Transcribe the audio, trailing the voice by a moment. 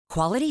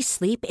Quality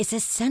sleep is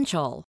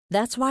essential.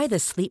 That's why the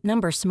Sleep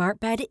Number Smart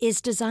Bed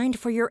is designed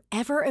for your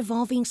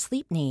ever-evolving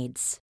sleep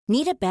needs.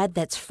 Need a bed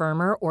that's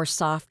firmer or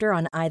softer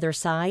on either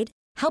side?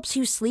 Helps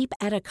you sleep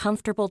at a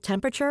comfortable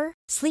temperature?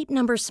 Sleep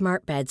Number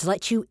Smart Beds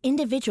let you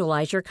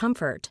individualize your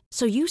comfort,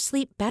 so you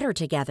sleep better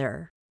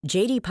together.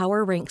 J.D.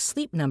 Power ranks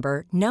Sleep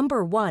Number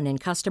number 1 in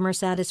customer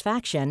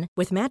satisfaction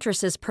with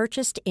mattresses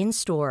purchased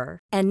in-store.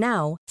 And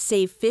now,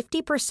 save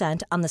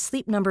 50% on the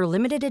Sleep Number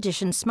Limited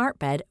Edition Smart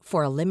Bed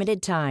for a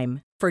limited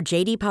time. For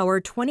J.D. Power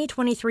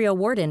 2023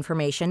 award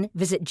information,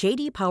 visit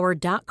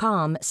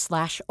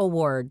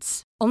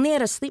jdpower.com/awards. Only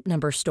at a Sleep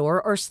Number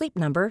store or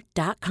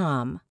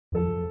sleepnumber.com.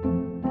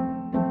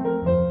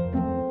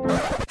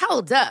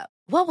 Hold up.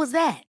 What was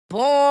that?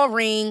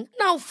 Boring.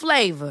 No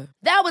flavor.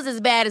 That was as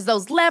bad as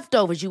those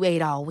leftovers you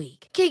ate all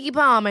week. Keke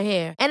Palmer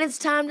here, and it's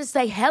time to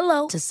say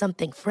hello to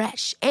something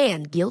fresh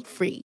and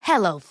guilt-free.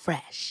 Hello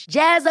Fresh.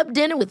 Jazz up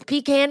dinner with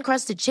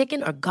pecan-crusted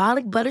chicken or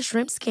garlic butter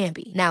shrimp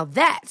scampi. Now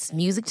that's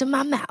music to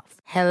my mouth.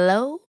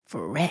 Hello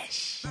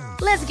Fresh.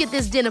 Let's get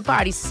this dinner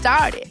party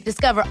started.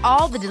 Discover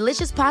all the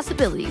delicious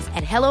possibilities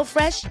at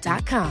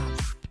hellofresh.com.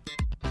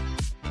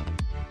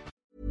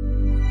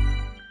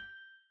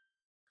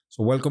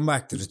 So welcome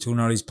back to the Two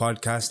Nerdies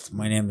podcast.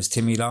 My name is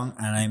Timmy Long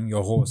and I'm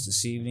your host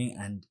this evening,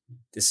 and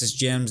this is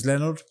James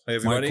Leonard, Hi,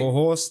 everybody. my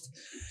co-host.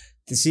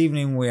 This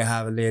evening we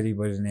have a lady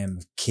by the name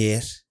of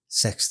Kate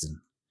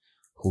Sexton,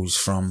 who's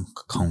from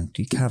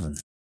County Cavan.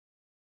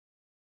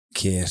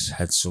 Kate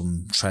had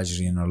some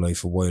tragedy in her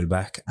life a while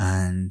back,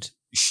 and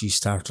she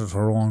started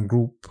her own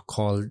group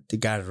called The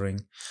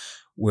Gathering,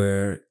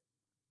 where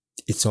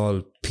it's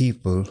all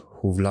people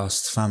who've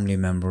lost family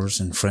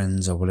members and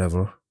friends or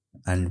whatever,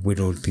 and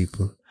widowed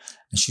people.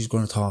 And she's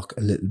going to talk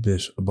a little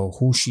bit about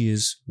who she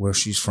is, where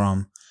she's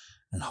from,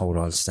 and how it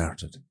all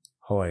started.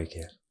 How are you,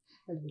 Kate?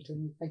 Hello,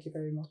 Jimmy. Thank you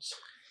very much.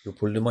 You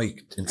pull the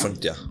mic in front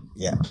of you.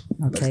 Yeah.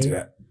 Okay. Let's do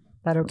it.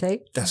 That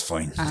okay? That's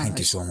fine. Thank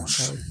you so much.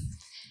 Okay.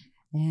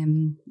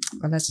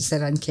 Well, as I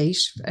said, I'm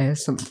Kate.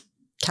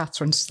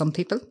 Catherine to some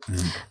people,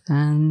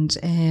 and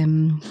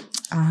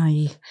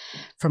I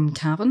from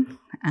Cavan,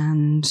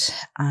 and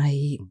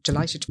I'm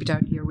delighted to be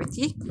down here with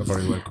you. You're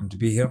very welcome to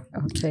be here.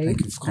 Okay,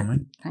 Thank you for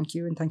coming. Thank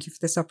you, and thank you for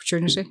this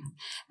opportunity.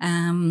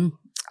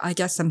 I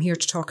guess I'm here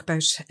to talk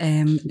about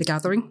the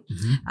Gathering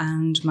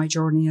and my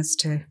journey as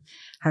to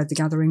how the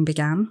Gathering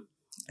began.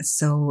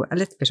 So a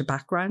little bit of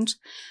background.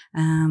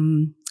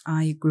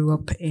 I grew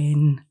up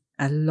in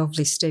a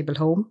lovely, stable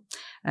home,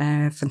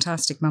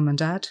 fantastic mum and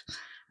dad.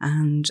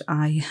 And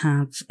I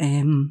have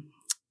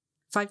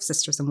 5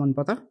 sisters and 1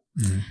 brother.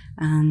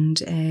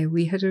 And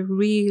we had a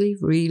really,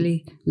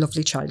 really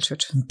lovely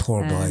childhood.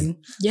 Poor boy.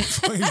 Yeah.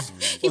 5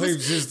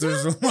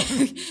 sisters.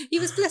 He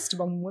was blessed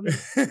among women.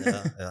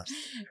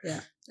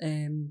 Yeah.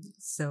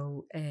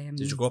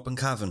 Did you grow up in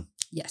Cavan?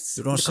 Yes.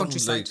 You don't the sound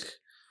countryside. like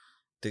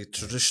the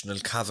traditional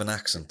Cavan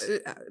accent.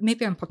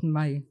 Maybe I'm putting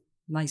my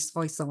nice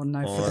voice on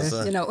now for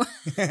the, you know.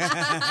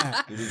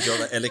 You did your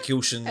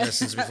elocution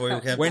lessons before you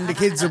came. When the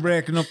kids are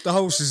breaking up the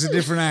house, it's a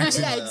different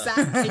accent. Yeah,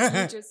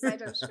 exactly. You just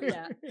said it.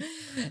 Yeah.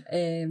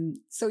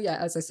 So yeah,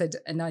 as I said,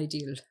 an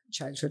ideal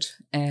childhood,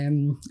 a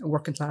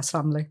working class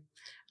family,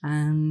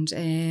 and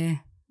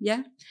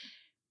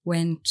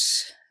went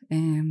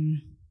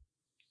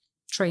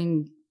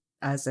trained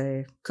as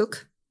a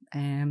cook.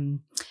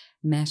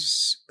 Met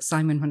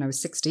Simon when I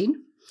was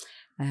 16.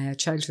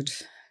 Childhood,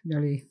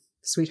 nearly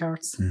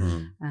sweethearts,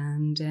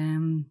 and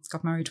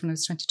got married when I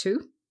was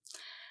 22,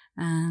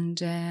 and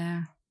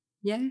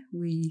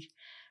we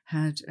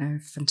had a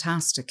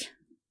fantastic,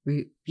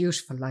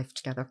 beautiful life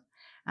together.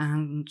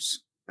 And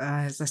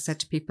as I said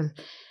to people,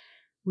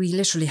 we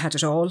literally had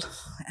it all.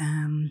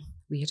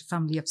 We had a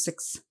family of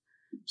 6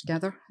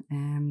 together,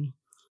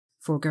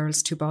 4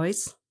 girls, 2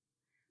 boys,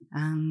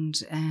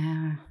 and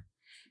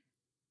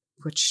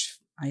which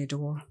I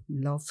adore,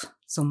 love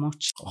so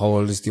much. How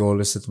old is the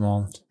oldest at the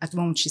moment? At the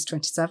moment, she's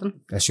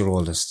 27. That's your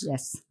oldest?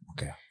 Yes.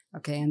 Okay.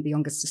 Okay, and the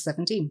youngest is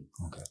 17.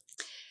 Okay.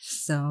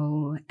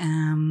 So,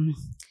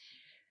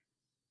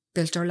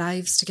 built our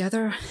lives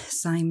together.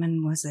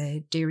 Simon was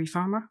a dairy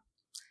farmer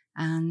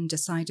and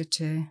decided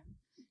to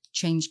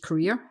change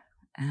career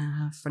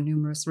for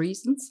numerous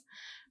reasons,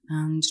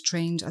 and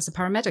trained as a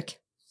paramedic.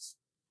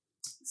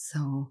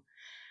 So,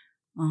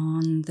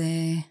 on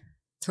the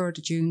 3rd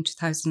of June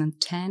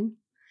 2010,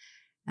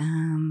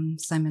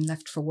 Simon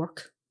left for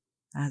work,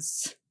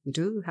 as you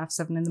do,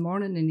 7:30 in the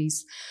morning, in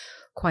his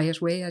quiet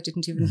way. I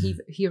didn't even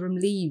hear him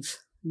leave,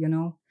 you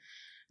know.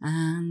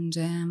 And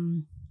at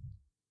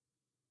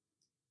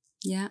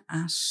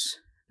about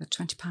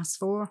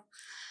 4:20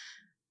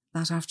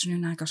 that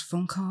afternoon, I got a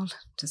phone call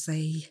to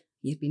say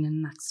he had been in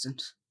an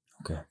accident.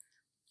 Okay.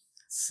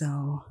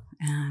 So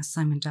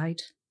Simon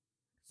died,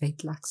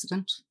 fatal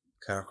accident.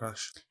 Car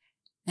crash?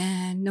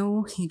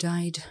 No, he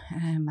died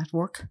at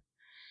work.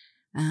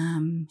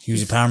 He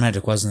was a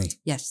paramedic, wasn't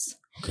he? Yes.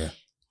 Okay.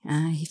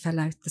 He fell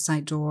out the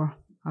side door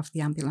of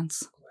the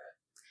ambulance.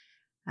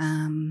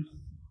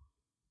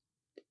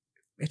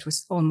 It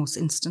was almost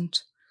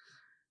instant.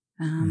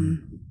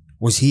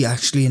 Was he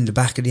actually in the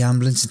back of the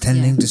ambulance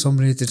attending to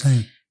somebody at the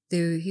time?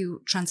 He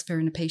was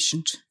transferring a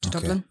patient to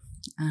Dublin,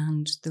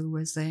 and there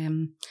was a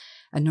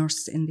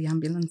nurse in the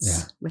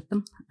ambulance with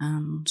them,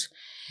 and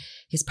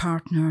his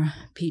partner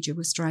PJ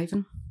was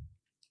driving,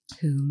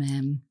 whom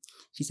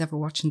if he's ever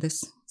watching this,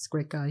 he's a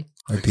great guy.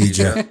 Hi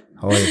PJ.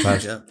 How are you,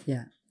 Pat?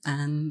 Yeah.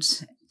 And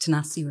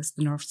Tanasi was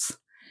the nurse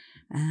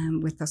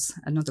with us,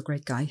 another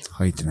great guy.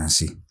 Hi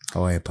Tanasi.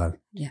 How are you, pal?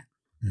 Yeah.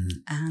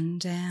 Mm.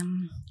 And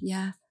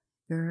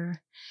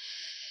they're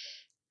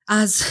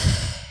as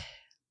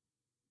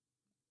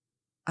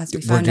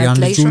we found out later. Were they on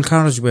the dual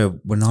carriageway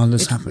when all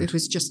this happened? It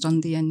was just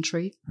on the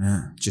N3.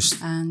 Yeah, just.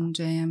 And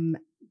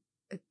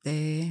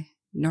the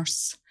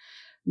nurse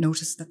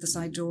noticed that the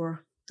side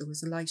door, there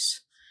was a light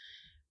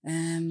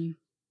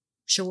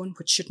showing,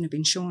 which shouldn't have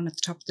been shown at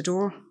the top of the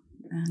door.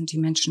 And he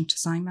mentioned to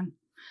Simon.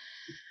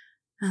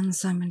 And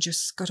Simon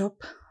just got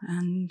up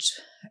and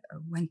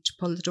went to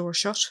pull the door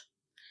shut.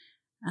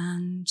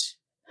 And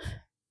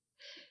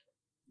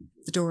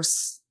the door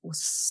was a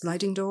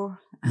sliding door,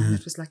 and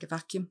it was like a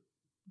vacuum.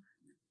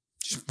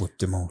 Just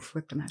whipped him out.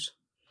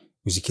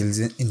 Was he killed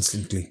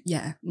instantly?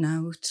 Yeah.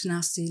 Now,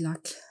 Tanasi,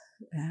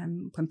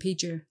 when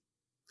PJ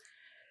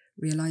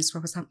realised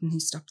what was happening, he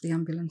stopped the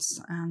ambulance,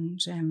 and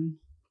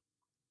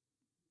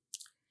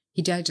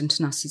he died in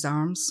Tanasi's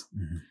arms,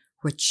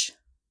 which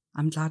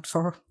I'm glad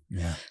for.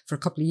 Yeah. For a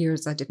couple of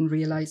years, I didn't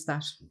realise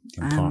that.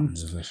 The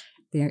importance of it.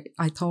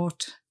 I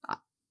thought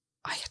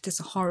I had this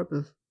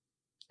horrible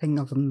thing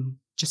of him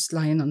just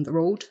lying on the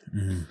road.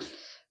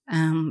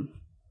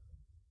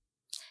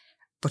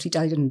 But he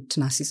died in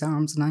Tanasi's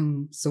arms, and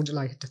I'm so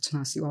delighted that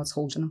Tanasi was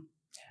holding him.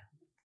 Yeah.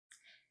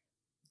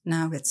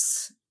 Now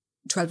it's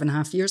 12 and a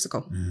half years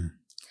ago.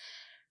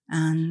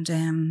 And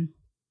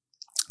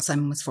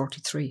Simon was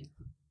 43.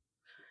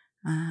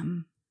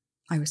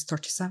 I was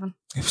 37.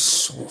 It was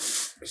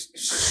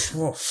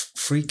so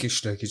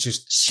freakish, like it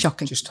just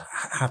shocking. Just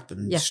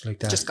happened, just like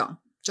that. Just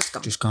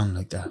gone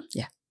like that.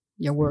 Yeah,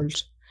 your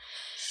world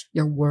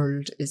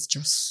is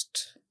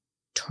just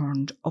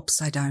turned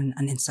upside down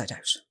and inside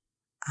out.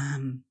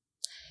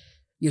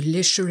 You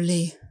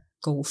literally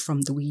go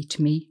from the we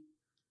to me,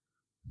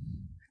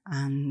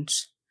 and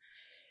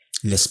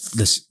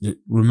let's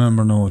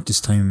remember now. At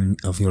this time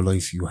of your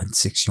life, you had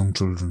 6 young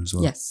children as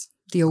well. Yes.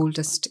 The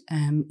oldest,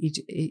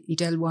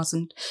 Edel,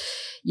 wasn't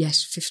yet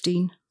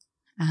 15,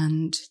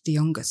 and the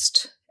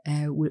youngest,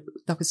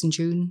 that was in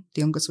June,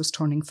 the youngest was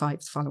turning 5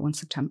 the following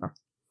September.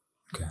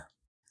 Okay.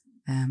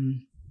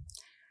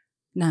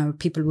 Now,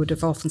 people would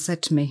have often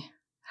said to me,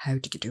 how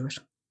did you do it?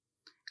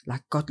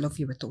 Like, God love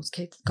you with those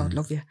kids, God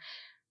love you.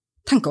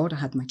 Thank God I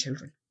had my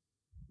children.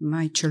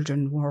 My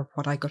children were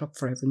what I got up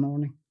for every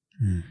morning.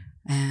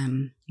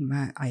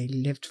 I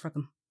lived for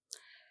them.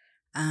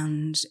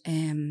 And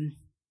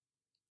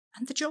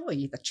the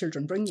joy that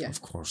children bring you.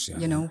 Of course, yeah.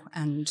 You know,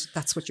 and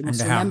that's what you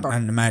must remember.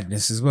 And the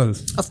madness as well.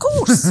 Of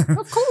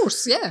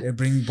course, yeah. They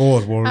bring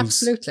both worlds.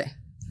 Absolutely.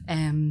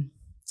 And,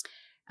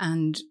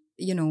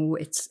 you know,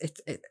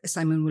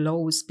 Simon will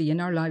always be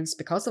in our lives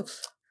because of,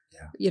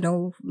 you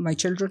know, my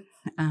children.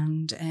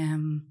 And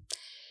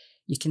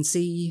you can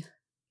see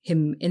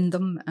him in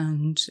them,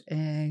 and,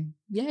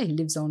 he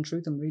lives on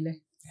through them,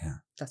 really. Yeah.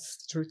 That's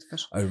the truth of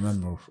it. I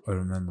remember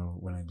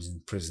when I was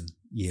in prison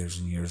years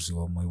and years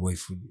ago, my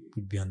wife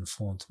would be on the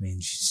phone to me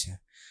and she'd say,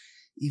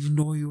 even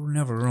though you were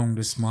never around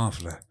this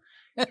fella,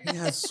 he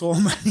has so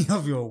many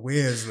of your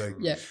ways, like,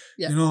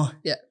 you know?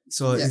 Yeah.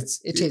 So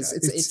it's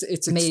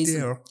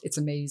amazing. It's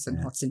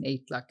amazing what's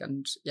innate, like,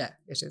 and it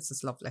is.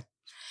 It's lovely.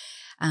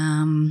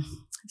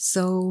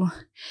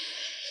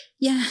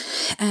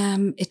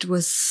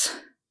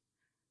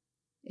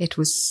 It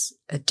was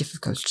a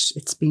difficult.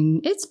 It's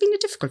been a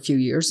difficult few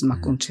years. I'm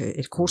not going to.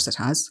 Of course, it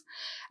has.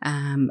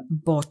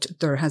 But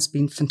there has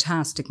been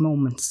fantastic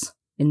moments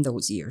in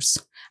those years,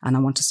 and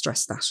I want to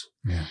stress that.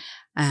 Yeah.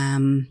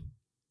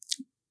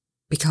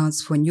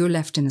 Because when you're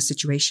left in a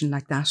situation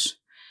like that,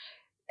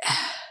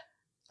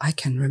 I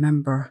can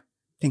remember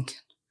thinking,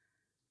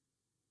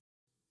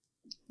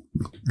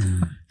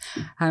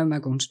 "How am I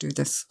going to do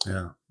this?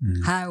 Yeah.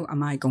 How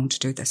am I going to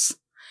do this?"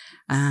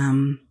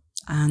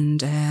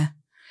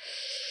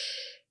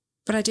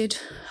 But I did.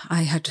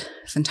 I had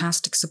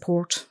fantastic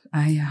support.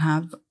 I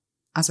have,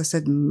 as I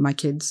said, my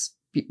kids,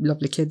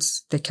 lovely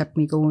kids, they kept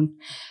me going.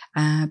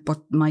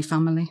 But my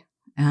family,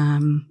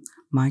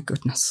 my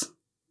goodness,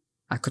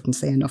 I couldn't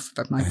say enough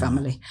about my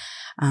family.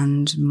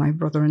 And my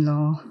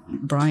brother-in-law,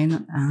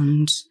 Brian,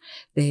 and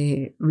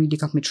they really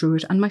got me through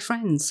it. And my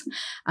friends.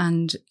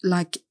 And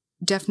like,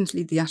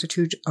 definitely the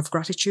attitude of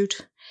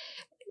gratitude.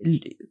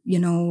 You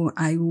know,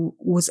 I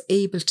was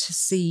able to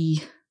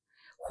see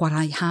what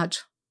I had.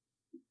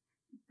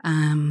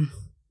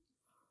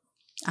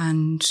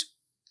 And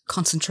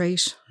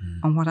concentrate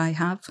on what I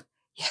have.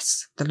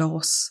 Yes, the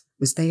loss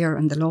was there,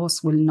 and the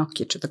loss will knock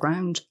you to the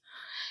ground.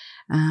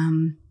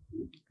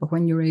 But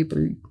when you're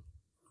able,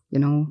 you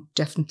know,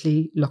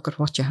 definitely look at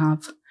what you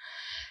have.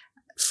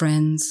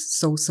 Friends,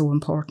 so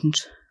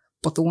important.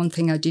 But the one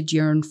thing I did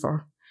yearn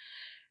for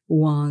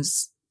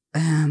was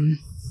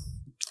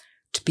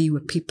to be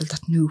with people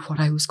that knew what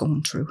I was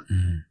going through.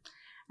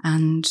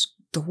 And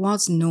there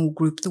was no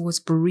group. There was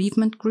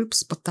bereavement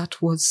groups, but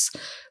that was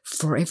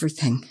for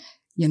everything,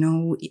 you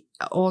know,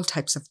 all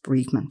types of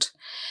bereavement.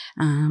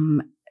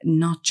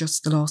 Not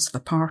just the loss of a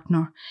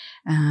partner,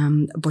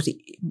 but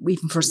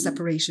even for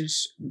separated,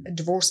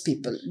 divorced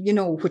people, you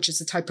know, which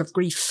is a type of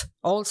grief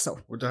also.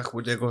 Would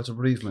they go to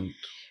bereavement?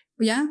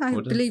 Yeah, I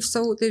believe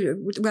so.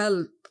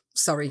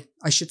 Sorry,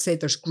 I should say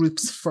there's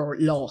groups for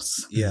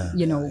loss. Yeah.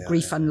 You know,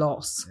 grief and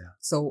loss. Yeah.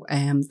 So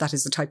that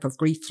is a type of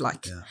grief,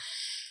 like. Yeah.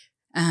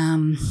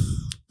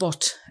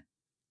 But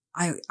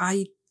I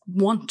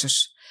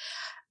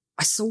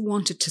so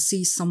wanted to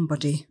see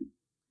somebody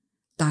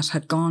that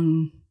had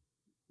gone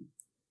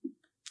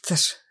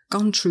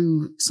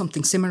through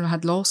something similar,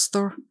 had lost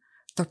their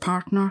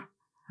partner,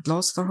 had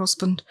lost their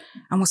husband,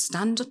 and was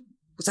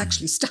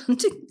actually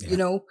standing, you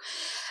know.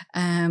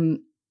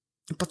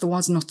 But there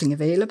was nothing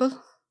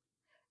available.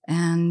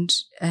 And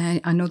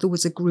I know there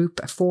was a group,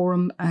 a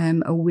forum,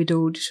 a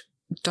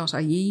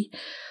widowed.ie,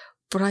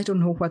 but I don't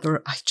know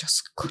whether I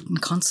just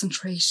couldn't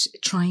concentrate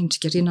trying to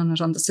get in on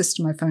it on the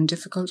system. I found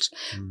difficult.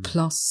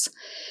 Plus,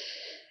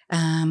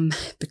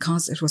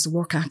 because it was a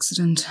work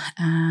accident,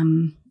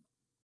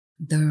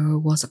 there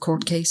was a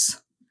court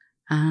case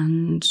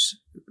and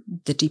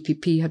the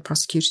DPP had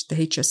prosecuted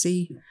the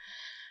HSE.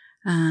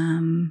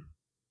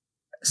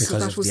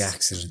 Because of the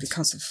accident.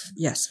 Because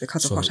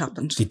of what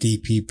happened. The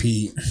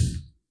DPP,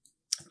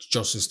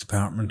 Justice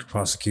Department,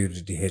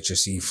 prosecuted the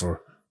HSE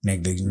for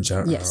negligence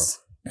or health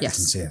and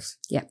safety.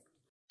 Yeah.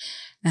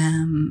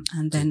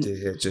 And then...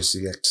 Did the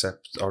HSE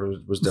accept, or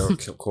was there a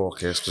court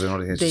case? Because I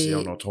know the HSE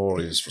are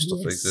notorious for stuff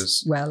like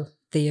this. Well,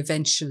 they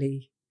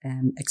eventually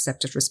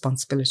accepted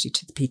responsibility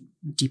to the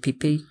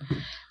DPP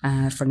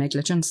for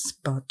negligence,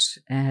 but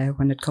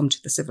when it come to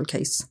the civil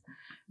case,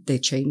 they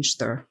changed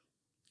their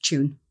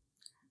tune.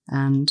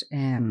 And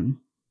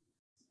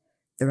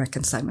they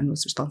reckon Simon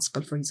was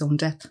responsible for his own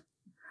death,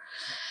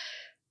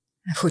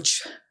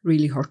 which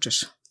really hurt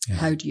it. Yeah.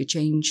 How do you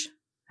change?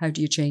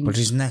 But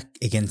isn't that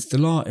against the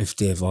law if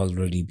they've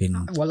already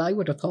been... Well, I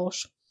would have thought.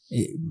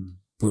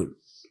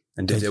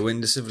 And did they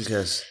win the civil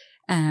case?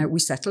 We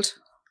settled.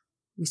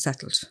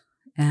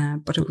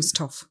 But it was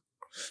tough.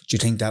 Do you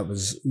think that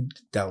was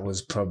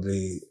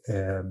probably...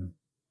 a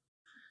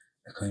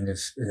kind of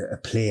a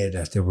play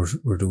that they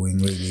were doing,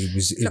 really?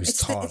 It was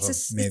thought of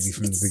maybe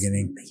from the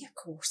beginning. Yeah, of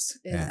course.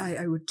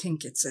 I would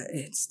think it's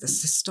the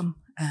system.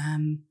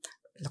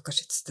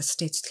 It's the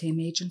State's Claim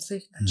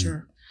Agency that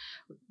you're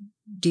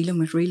dealing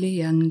with,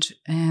 really. And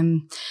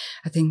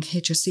I think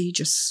HSE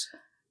just,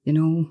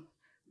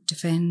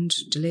 defend,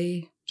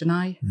 delay,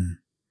 deny.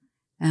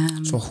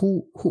 So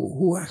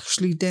who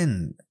actually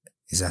then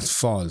is at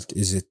fault?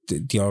 Is it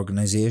the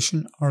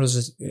organisation or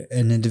is it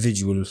an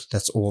individual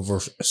that's over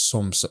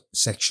some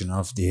section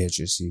of the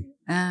HSE?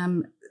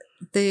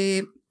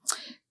 There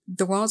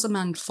was a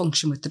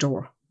malfunction with the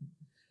door.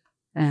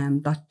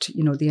 That,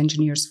 the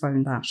engineers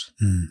found that.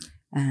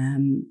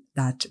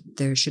 That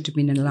there should have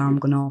been an alarm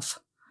going off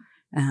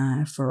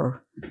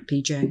for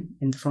PJ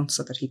in the front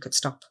so that he could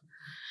stop.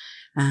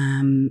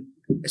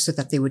 So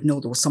that they would know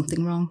there was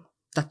something wrong.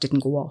 That didn't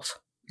go off.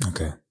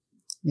 Okay.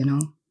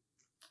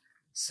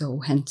 So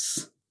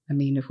hence,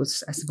 it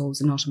was, I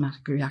suppose, an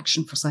automatic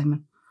reaction for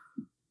Simon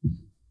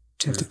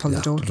to pull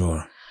the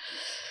door.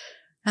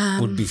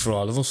 Would be for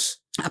all of us.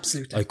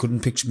 Absolutely. I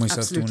couldn't picture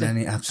myself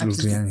doing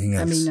absolutely anything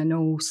else. I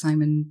know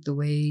Simon, the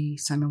way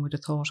Simon would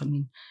have thought,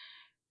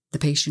 the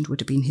patient would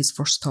have been his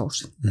first thought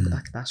at the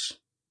back of that,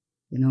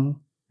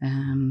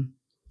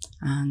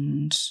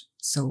 and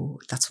so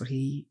that's what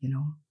he,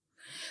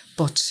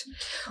 but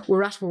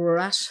we're at where we're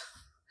at.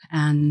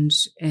 And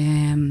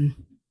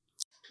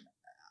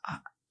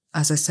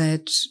as I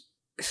said,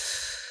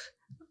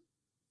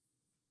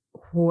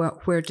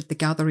 where did the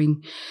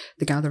gathering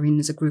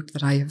is a group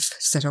that I have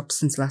set up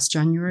since last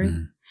January.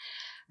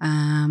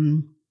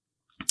 And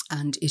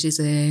it is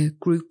a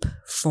group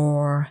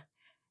for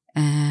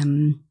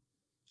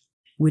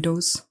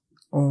widows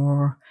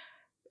or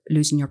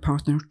losing your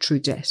partner through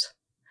death.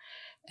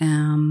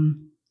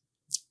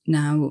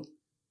 Now,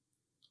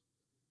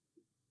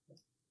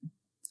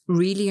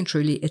 really and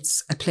truly,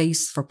 it's a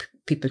place for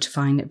people to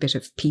find a bit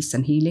of peace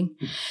and healing,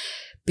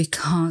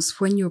 because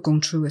when you're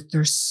going through it,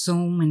 there's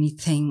so many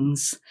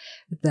things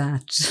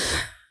that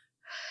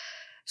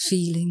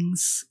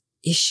feelings,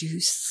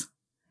 issues,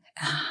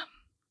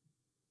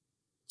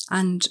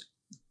 and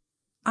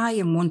I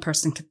am one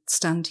person could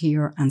stand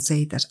here and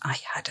say that I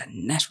had a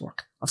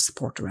network of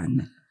support around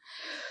me,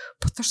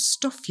 but there's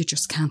stuff you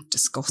just can't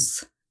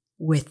discuss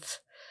with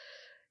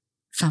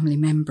family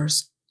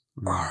members,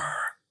 or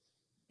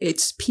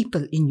it's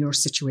people in your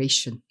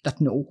situation that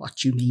know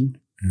what you mean.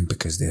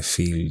 Because they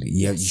feel,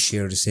 you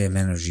share the same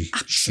energy,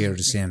 absolutely. Share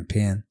the same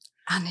pain.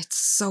 And it's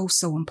so,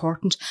 so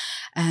important.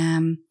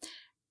 I'm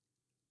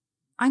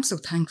so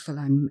thankful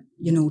I'm,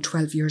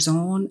 12 years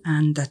on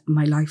and that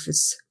my life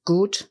is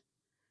good.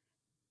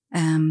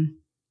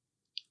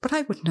 But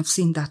I wouldn't have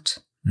seen that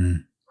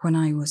when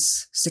I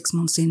was 6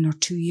 months in or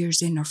 2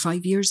 years in or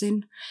 5 years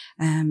in.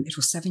 It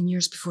was 7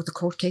 years before the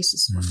court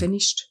cases were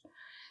finished.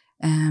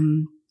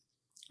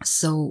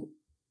 So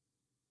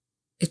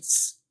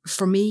it's,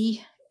 for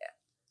me,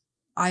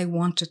 I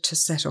wanted to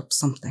set up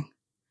something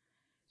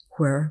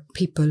where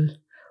people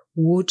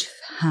would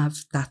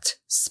have that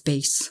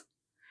space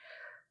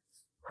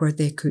where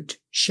they could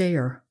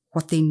share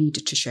what they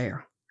needed to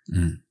share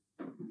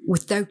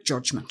without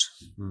judgment,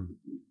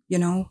 you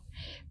know,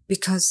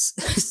 because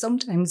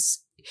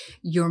sometimes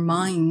your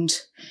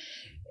mind,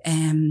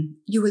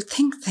 you will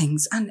think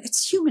things, and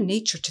it's human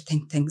nature to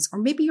think things, or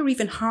maybe you're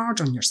even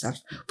hard on yourself,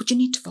 but you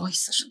need to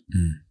voice it,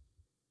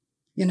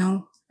 you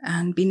know,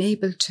 and being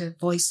able to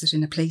voice it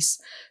in a place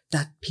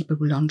that people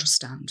will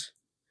understand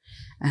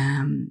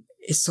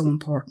is so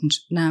important.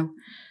 Now,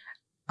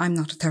 I'm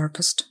not a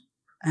therapist.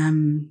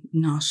 I'm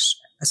not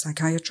a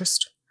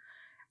psychiatrist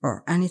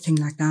or anything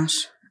like that.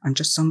 I'm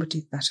just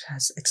somebody that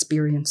has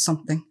experienced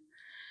something.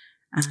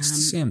 It's the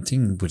same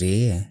thing with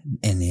A,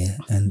 NA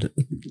and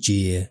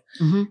GA.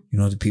 You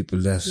know, the people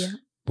that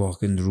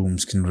walk in the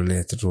rooms can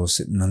relate to those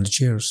sitting on the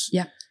chairs.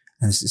 Yeah.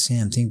 And it's the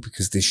same thing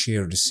because they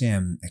share the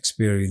same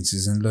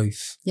experiences in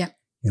life. Yeah.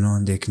 You know,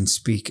 and they can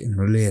speak and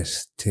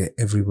relate to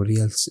everybody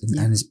else.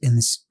 And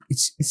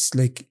it's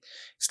like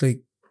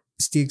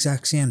the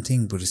exact same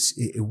thing, but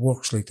it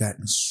works like that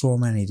in so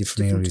many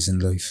different areas in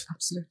life.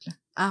 Absolutely.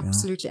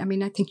 Absolutely. You know? I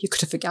mean, I think you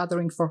could have a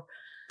gathering for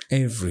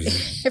everything.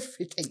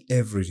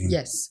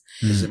 Yes.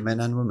 Is it men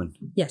and women?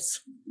 Yes.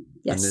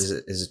 And is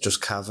it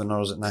just Cavan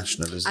or is it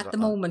national? At the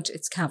moment,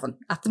 it's Cavan.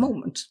 At the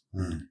moment.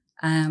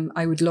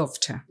 I would love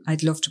to.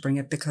 I'd love to bring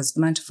it because the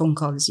amount of phone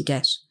calls you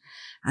get,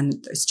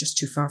 and it's just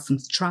too far from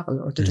the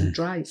travel, or they don't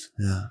drive.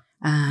 Yeah.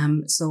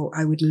 So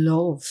I would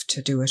love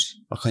to do it.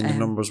 What kind of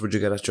numbers would you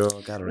get at your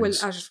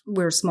gatherings? Well,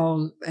 we're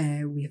small.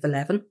 We have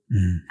 11.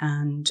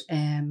 And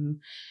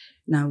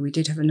now we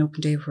did have an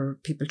open day where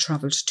people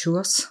travelled to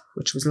us,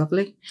 which was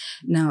lovely.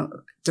 Now,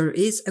 there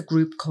is a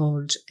group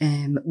called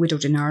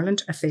Widowed in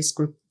Ireland, a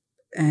Facebook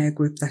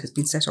group that has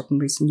been set up in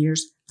recent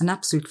years. An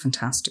absolute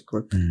fantastic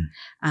group.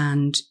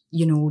 And,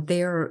 you know,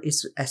 there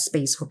is a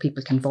space where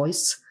people can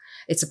voice.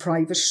 It's a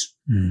private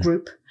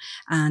group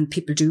and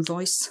people do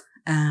voice.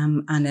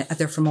 And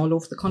they're from all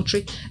over the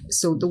country.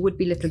 So there would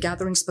be little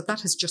gatherings, but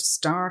that has just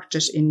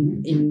started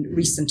in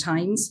recent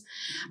times.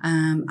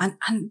 And I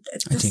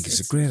think it's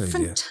a great idea.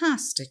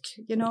 Fantastic,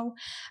 you know.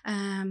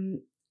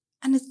 And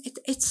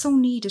it's so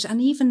needed.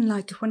 And even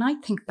like when I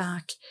think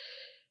back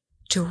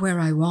to where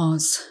I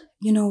was,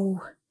 you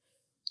know,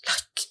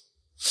 like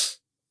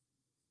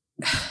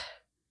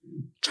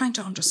trying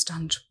to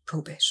understand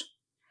probate,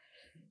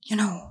 you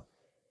know,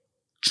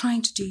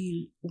 trying to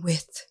deal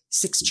with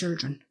 6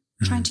 children,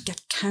 trying to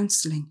get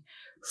counselling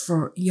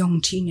for young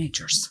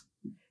teenagers.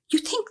 You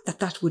think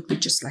that would be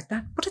just like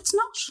that, but it's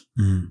not.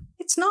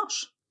 It's not.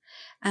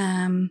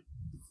 How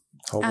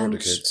were the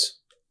kids?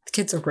 The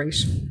kids are great.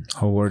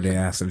 How were they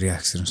after the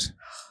accident?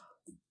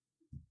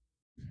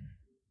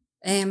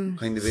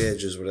 Kind of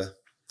ages were they?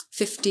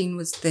 15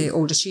 was the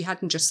oldest. She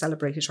hadn't just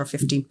celebrated her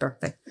 15th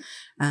birthday,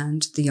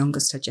 and the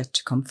youngest had yet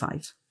to come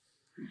 5.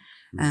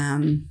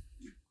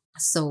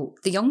 So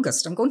the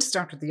youngest, I'm going to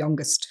start with the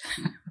youngest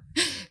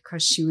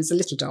because she was a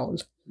little doll,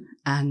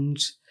 and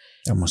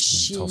that must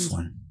have been a tough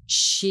one.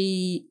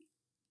 She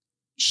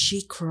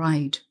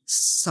cried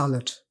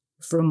solid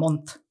for a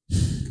month.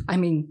 I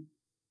mean,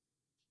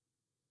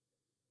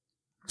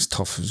 it's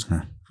tough, isn't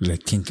it?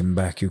 Like thinking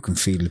back, you can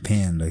feel the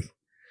pain, like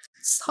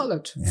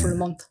solid for a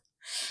month.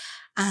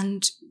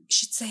 And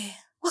she'd say,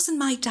 "Wasn't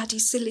my daddy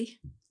silly?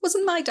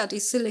 Wasn't my daddy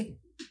silly?"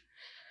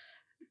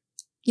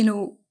 You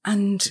know,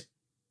 and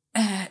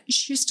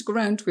she used to go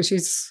around with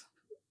his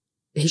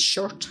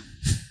shirt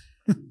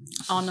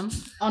on her,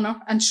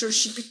 and sure,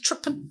 she'd be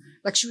tripping,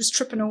 like she was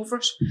tripping over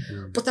it.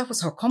 But that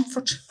was her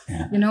comfort,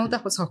 you know,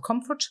 that was her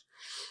comfort.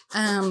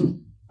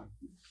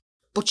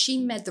 But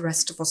she made the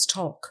rest of us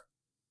talk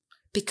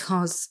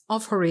because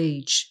of her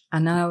age,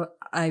 and now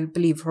I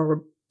believe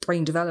her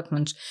brain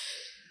development,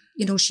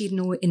 you know, she had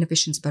no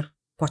inhibitions about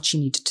what she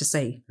needed to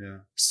say. Yeah.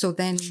 So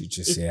then she'd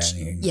just say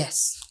anything.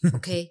 Yes.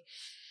 Okay.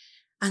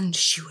 And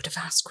she would have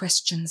asked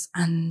questions,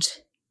 and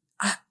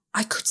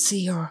I could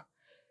see her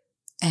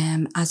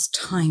as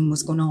time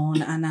was going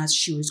on and as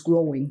she was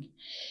growing.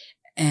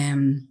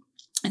 And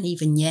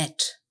even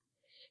yet,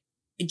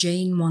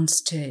 Jane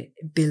wants to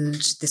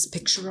build this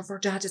picture of her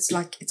dad. It's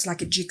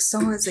like a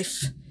jigsaw, as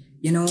if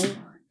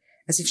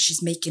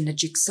she's making a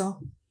jigsaw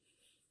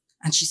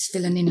and she's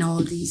filling in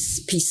all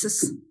these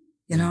pieces,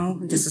 you know,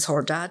 and this is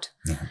her dad.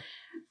 Yeah.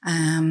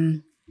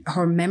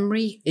 Her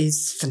memory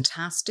is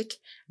fantastic,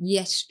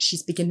 yet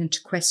she's beginning to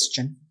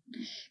question,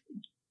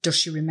 does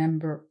she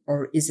remember,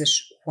 or is it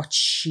what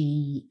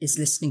she is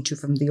listening to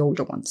from the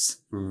older ones?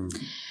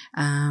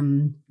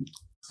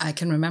 I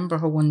can remember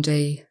her one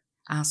day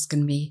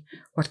asking me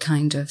what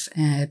kind of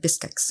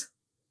biscuits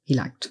he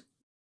liked.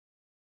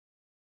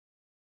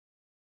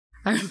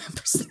 I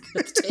remember sitting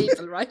at the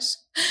table, right?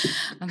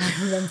 And I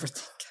remember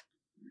thinking,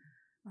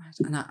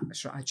 And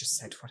I just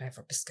said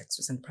whatever biscuits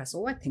was in the press.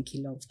 Oh, I think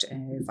he loved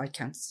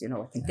Viscounts. You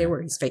know, I think they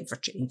were his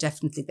favourite.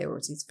 Definitely they were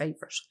his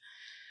favourite.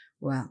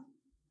 Well,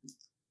 a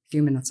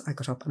few minutes I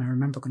got up and I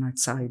remember going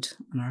outside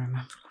and I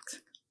remember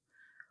like,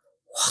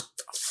 what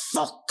the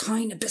fuck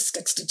kind of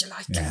biscuits did you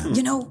like? Yeah.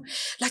 You know,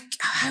 like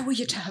how were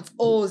you to have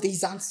all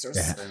these answers?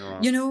 Yeah.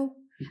 You know?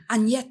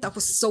 And yet that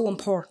was so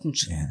important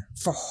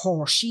for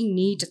her. She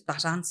needed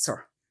that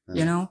answer,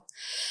 you know?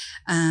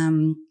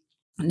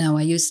 Now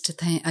I used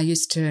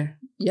to,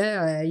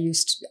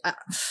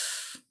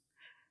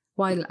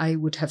 while I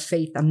would have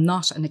faith, I'm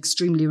not an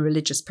extremely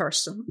religious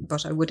person,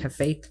 but I would have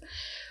faith.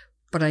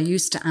 But I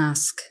used to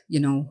ask, you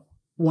know,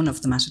 one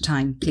of them at a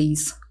time,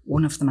 please,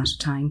 one of them at a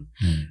time,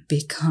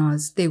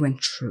 because they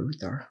went through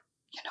their,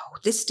 you know,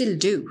 they still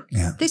do.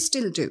 Yeah. They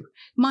still do.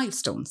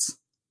 Milestones.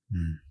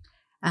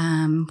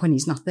 When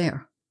he's not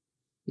there,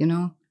 you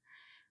know?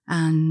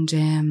 And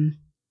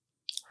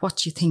what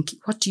do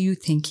you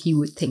think he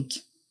would think?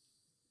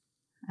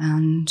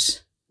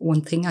 And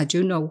one thing I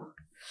do know,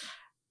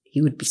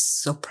 he would be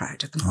so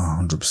proud of them. Oh,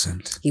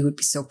 100%. He would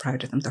be so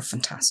proud of them. They're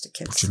fantastic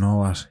kids. But you know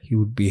what? He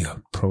would be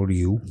proud of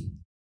you.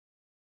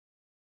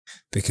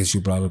 Because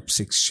you brought up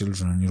 6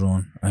 children on your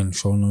own. I'm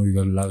sure now you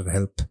got a lot of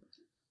help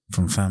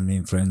from family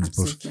and friends.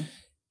 Absolutely. But,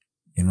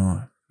 you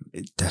know,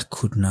 that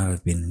could not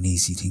have been an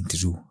easy thing to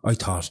do. I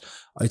thought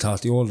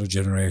the older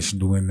generation,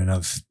 the women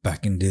of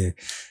back in the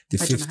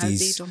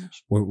 50s,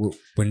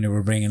 when they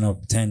were bringing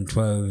up 10,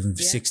 12,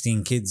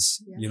 16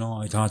 kids, you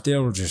know, I thought they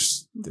were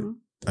just,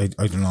 I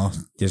don't know,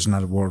 there's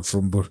not a word for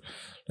them, but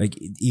like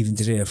even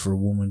today for a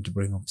woman to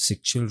bring up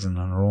 6 children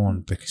on her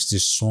own, because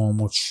there's so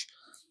much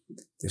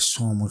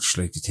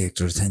like to take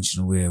their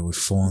attention away with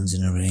phones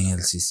and everything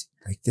else. Is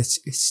like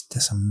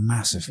that's a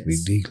massive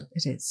big deal.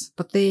 It is.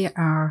 But they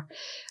are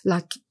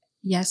like,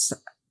 yes,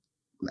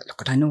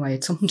 look, I know I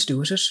had something to do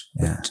with it.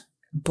 Yeah.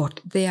 But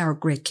they are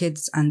great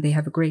kids and they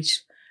have a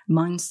great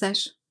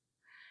mindset.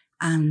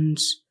 And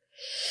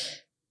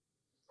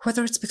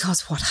whether it's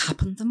because what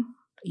happened to them,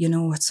 you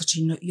know, at such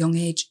a young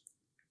age,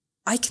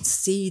 I can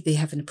see they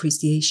have an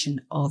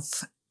appreciation of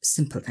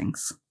simple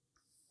things.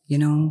 You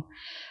know,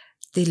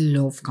 they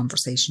love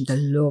conversation. They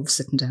love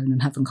sitting down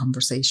and having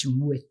conversation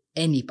with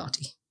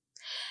anybody.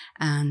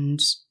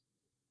 And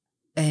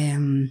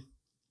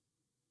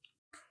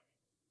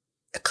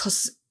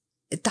because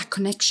that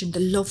connection, the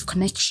love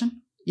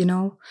connection, you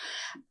know,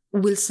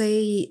 will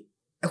say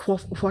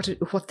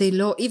what they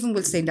love, even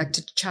will say like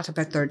to chat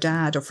about their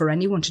dad, or for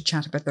anyone to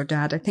chat about their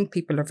dad. I think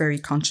people are very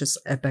conscious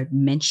about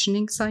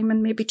mentioning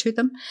Simon maybe to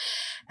them.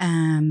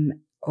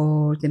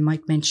 Or they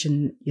might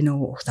mention, you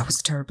know, oh, that was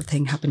a terrible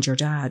thing happened to your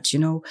dad. You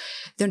know,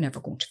 they're never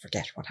going to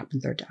forget what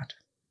happened to their dad.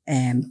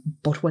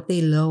 But what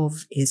they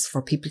love is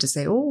for people to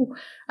say, oh,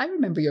 I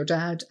remember your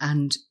dad,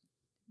 and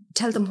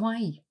tell them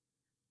why,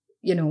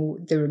 you know,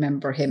 they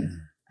remember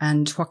him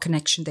and what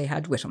connection they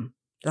had with him.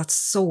 That's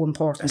so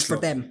important for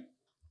them.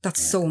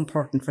 That's so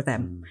important for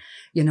them,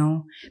 you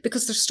know,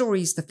 because there's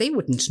stories that they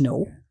wouldn't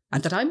know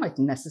and that I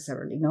mightn't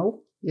necessarily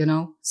know, you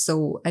know.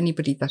 So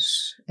anybody that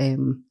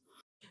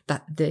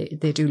that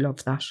they do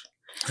love that.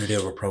 And they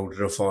were proud of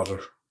their father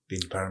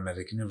being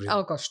paramedic and everything.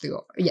 Oh gosh, they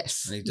are.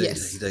 Yes. And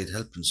he died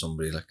helping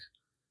somebody, like,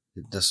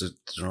 that's it,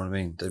 you know what I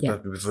mean? They'd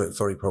have to be very,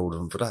 very proud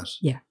of him for that.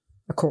 Yeah,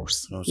 of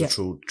course. You know, it's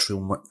a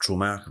true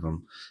mark of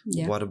him.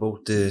 Yeah. What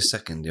about the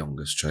second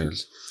youngest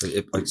child?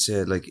 I'd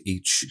say like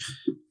each,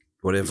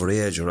 whatever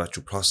age you're at,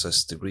 you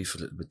process the grief a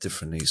little bit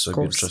differently. So I'd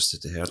be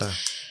interested to hear that.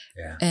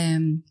 Yeah.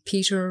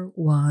 Peter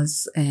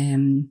was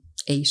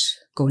 8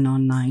 going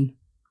on 9.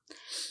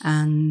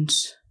 And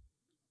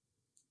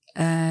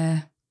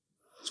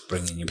it's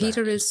bringing you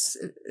Peter back.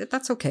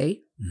 That's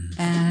okay.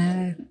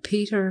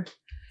 Peter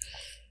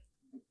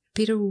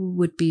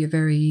would be a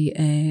very,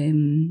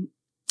 I'm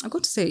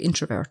going to say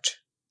introvert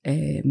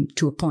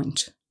to a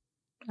point.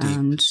 Deep.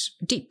 And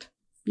deep,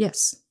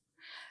 yes.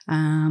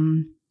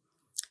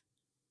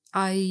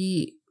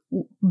 I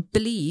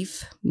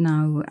believe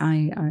now,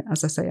 I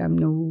as I say, I'm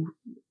no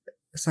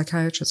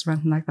psychiatrist or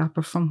anything like that,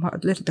 but from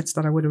what little bits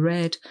that I would have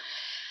read,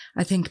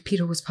 I think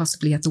Peter was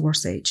possibly at the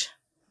worst age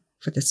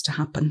for this to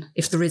happen,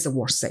 if there is a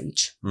worse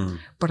age.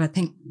 But I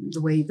think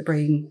the way the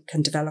brain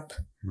can develop,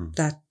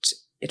 that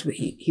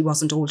he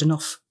wasn't old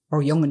enough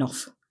or young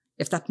enough,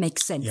 if that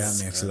makes sense. Yeah,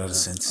 it makes a lot of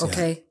sense.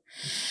 Okay.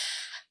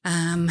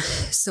 Yeah.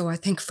 So I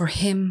think for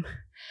him,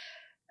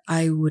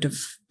 I would have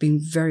been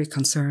very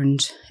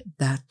concerned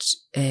that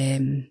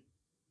he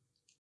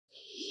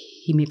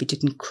maybe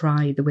didn't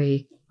cry the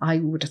way I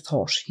would have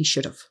thought he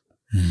should have.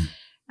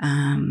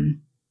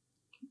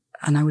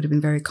 And I would have been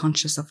very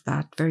conscious of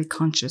that, very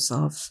conscious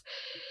of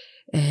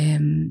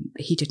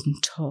he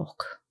didn't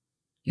talk,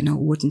 you know,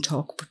 wouldn't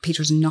talk, but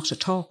Peter's not a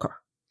talker.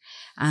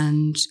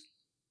 And,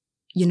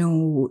 you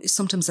know,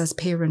 sometimes as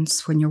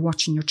parents, when you're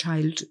watching your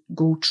child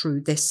go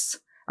through this,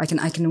 I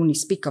can only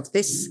speak of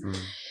this,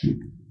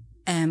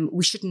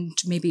 we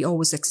shouldn't maybe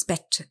always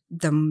expect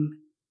them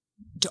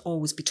to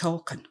always be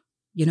talking,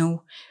 you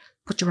know.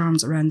 Put your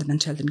arms around them and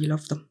tell them you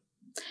love them.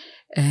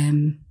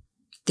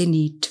 They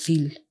need to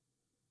feel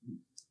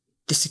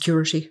the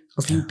security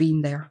of you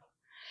being there.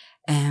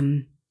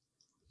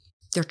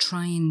 They're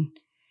trying,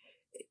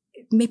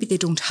 maybe they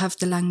don't have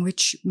the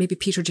language. Maybe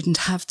Peter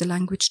didn't have the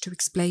language to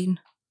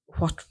explain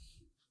what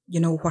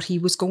he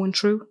was going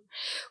through,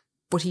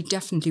 but he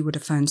definitely would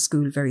have found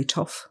school very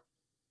tough.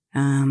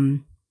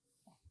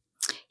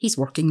 He's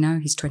working now.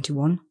 He's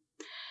 21.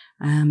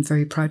 I'm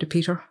very proud of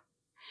Peter.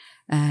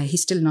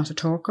 He's still not a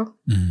talker.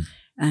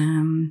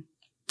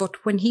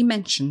 But when he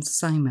mentions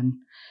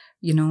Simon,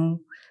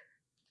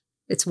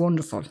 it's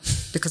wonderful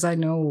because I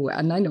know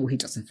he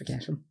doesn't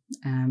forget him.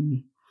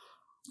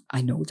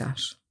 I know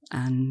that.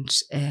 And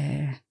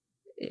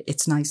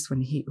it's nice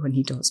when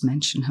he does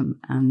mention him.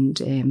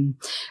 And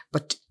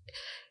but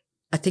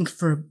I think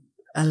for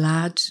a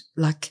lad,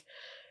 like,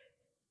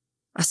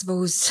 I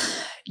suppose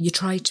you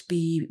try to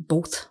be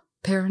both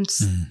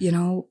parents,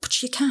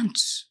 but you can't.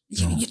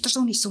 There's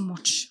only so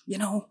much,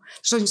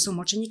 there's only so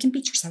much, and you can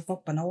beat yourself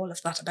up and all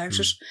of that about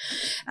it.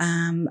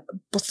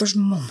 But there's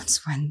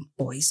moments when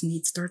boys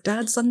need their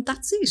dads, and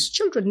that's it.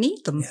 Children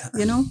need them,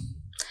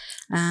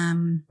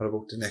 What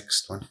about the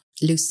next one?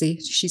 Lucy,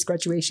 she's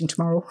graduating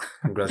tomorrow.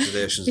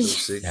 Congratulations,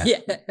 Lucy.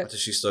 Yeah. What does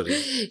she study?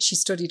 She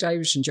studied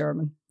Irish and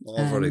German.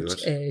 Oh, very good.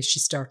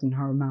 She's starting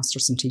her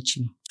master's in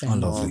teaching.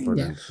 Lovely.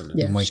 Brilliant.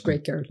 Yeah, she's a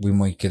great girl. We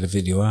might get a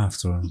video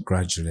after and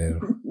congratulate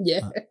her.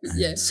 Yeah.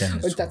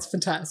 That's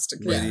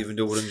fantastic. Might even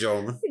do it in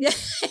German. Yeah.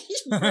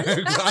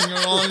 On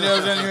your own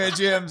there anyway,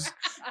 James.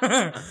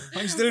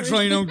 I'm still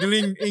trying out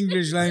the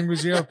English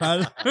language here,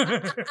 pal.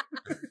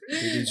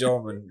 We did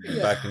German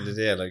back in the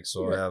day,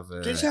 so I have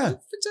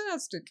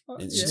Fantastic.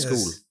 in school.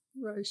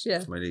 Right,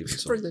 yeah. My leaving,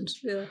 so. Brilliant,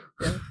 yeah.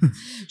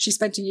 She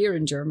spent a year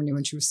in Germany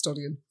when she was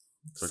studying.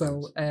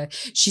 Brilliant. So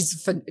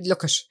she's,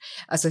 look at,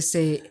 as I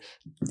say...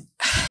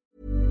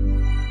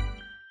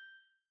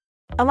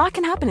 A lot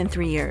can happen in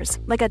 3 years,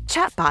 like a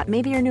chatbot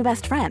may be your new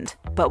best friend.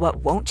 But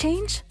what won't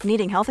change?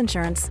 Needing health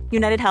insurance.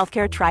 United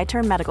Healthcare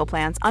Tri-Term Medical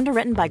Plans,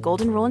 underwritten by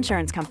Golden Rule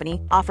Insurance Company,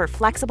 offer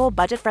flexible,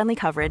 budget-friendly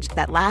coverage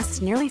that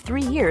lasts nearly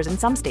 3 years in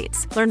some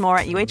states. Learn more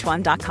at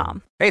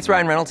uh1.com. Hey, it's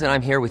Ryan Reynolds, and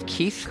I'm here with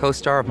Keith,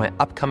 co-star of my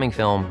upcoming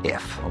film,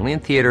 If, only in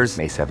theaters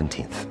May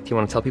 17th. Do you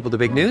want to tell people the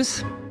big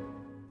news?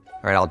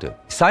 All right, I'll do it.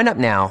 Sign up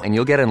now and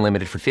you'll get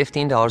unlimited for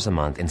 $15 a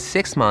month and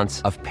 6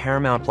 months of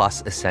Paramount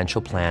Plus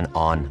Essential Plan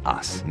on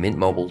us.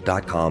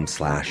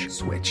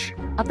 MintMobile.com/switch.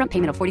 Upfront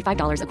payment of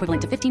 $45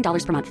 equivalent to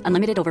 $15 per month.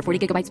 Unlimited over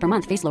 40 gigabytes per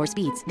month. Face lower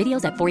speeds.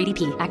 Videos at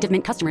 480p. Active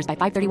Mint customers by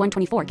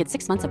 531.24 get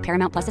 6 months of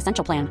Paramount Plus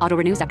Essential Plan. Auto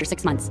renews after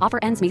 6 months. Offer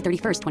ends May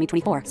 31st,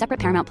 2024. Separate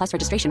Paramount Plus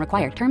registration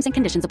required. Terms and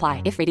conditions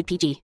apply if rated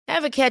PG.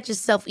 Ever catch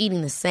yourself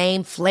eating the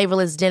same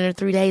flavorless dinner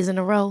 3 days in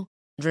a row?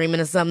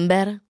 Dreaming of something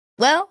better?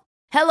 Well,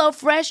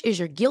 HelloFresh is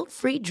your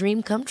guilt-free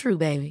dream come true,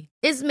 baby.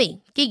 It's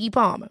me, Keke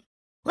Palmer.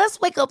 Let's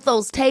wake up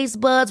those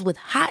taste buds with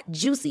hot,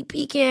 juicy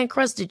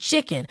pecan-crusted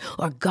chicken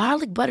or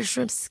garlic butter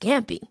shrimp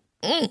scampi.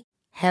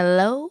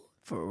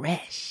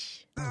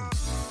 HelloFresh.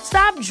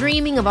 Stop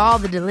dreaming of all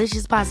the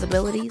delicious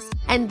possibilities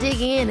and dig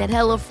in at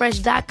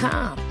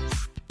HelloFresh.com.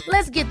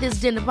 Let's get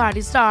this dinner party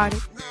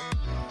started.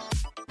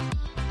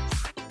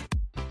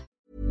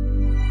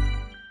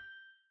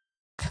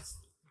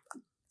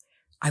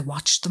 I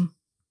watched them.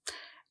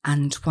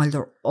 And while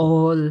they're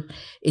all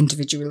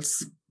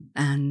individuals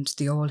and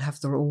they all have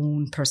their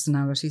own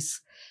personalities,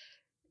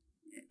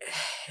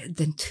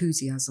 the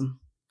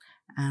enthusiasm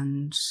for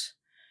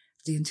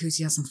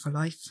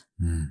life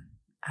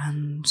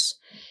and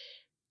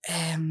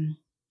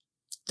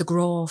the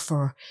grow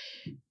for,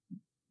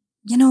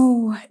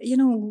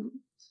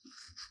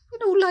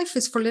 life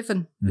is for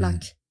living,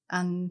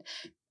 and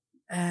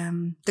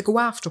they go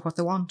after what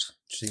they want.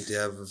 Do you think they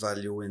have a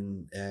value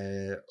in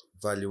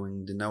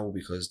valuing the now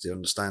because they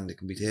understand it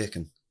can be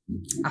taken?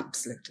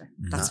 Absolutely.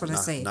 That's what I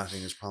say.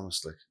 Nothing is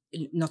promised,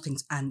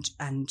 nothing's and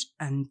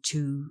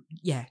to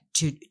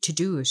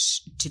do it,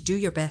 to do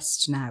your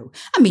best now.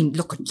 I mean,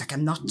 look,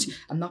 I'm not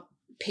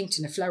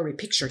painting a flowery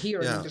picture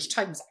here. Yeah. I mean, there's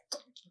times I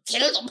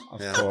kill them.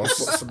 Yeah,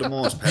 for the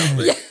most part.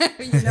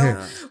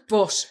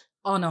 But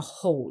on a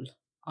whole,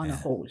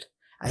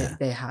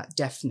 they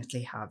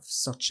definitely have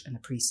such an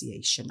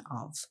appreciation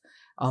of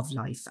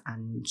life.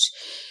 And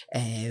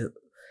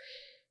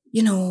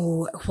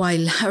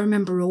while I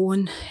remember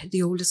Owen,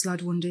 the oldest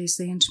lad, one day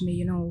saying to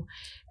me,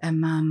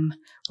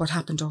 what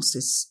happened to us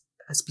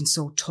has been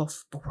so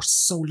tough, but we're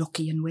so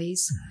lucky in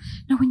ways.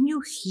 Now, when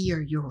you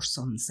hear your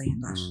son saying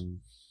that,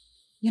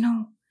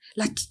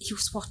 like he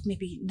was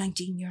maybe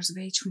 19 years of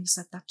age when he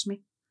said that to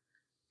me.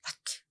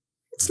 Like,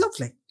 it's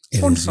lovely.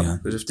 It's wonderful. Yeah.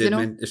 But if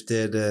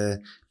they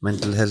had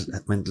mental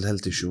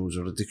health issues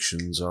or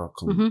addictions or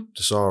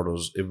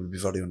disorders, it would be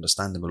very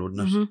understandable,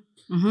 wouldn't it?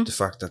 Mm-hmm. The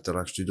fact that they're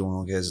actually doing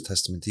okay is a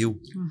testament to you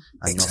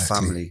and your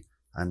family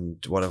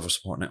and whatever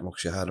support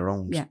networks you had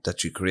around,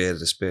 that you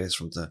created a space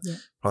from to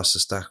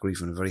process that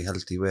grief in a very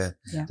healthy way,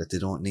 that they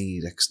don't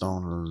need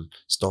external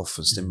stuff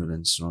and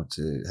stimulants,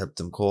 to help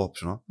them cope,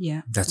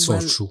 Yeah. That's so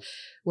true.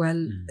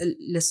 Well,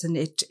 listen,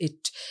 it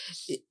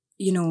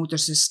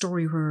there's a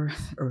story where,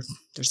 or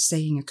there's a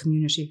saying, it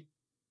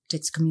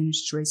takes a community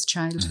to raise a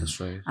child. That's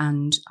right.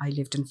 And I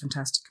lived in a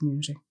fantastic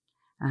community.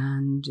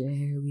 and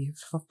we have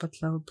a football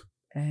club,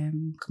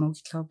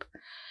 camogie club,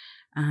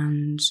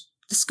 and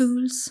the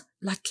schools,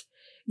 like,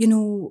 you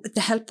know,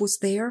 the help was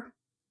there.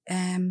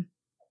 I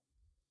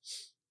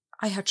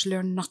had to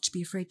learn not to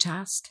be afraid to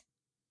ask.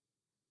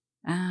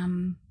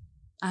 And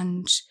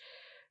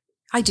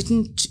I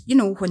didn't, you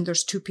know, when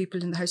there's two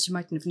people in the house, you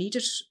mightn't have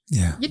needed.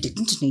 Yeah. You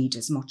didn't need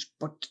as much,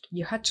 but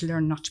you had to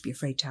learn not to be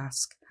afraid to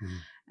ask.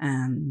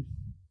 And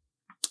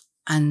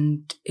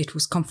it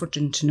was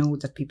comforting to know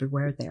that people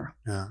were there.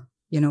 Yeah.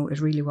 You know,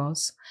 it really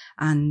was.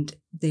 And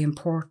the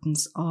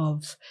importance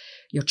of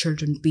your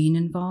children being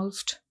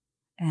involved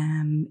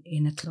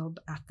in a club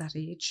at that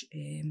age,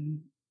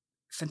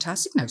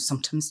 fantastic. Now,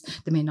 sometimes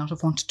they may not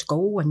have wanted to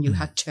go and you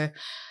had to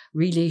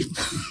really,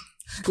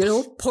 you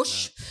know,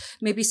 push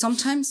maybe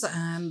sometimes.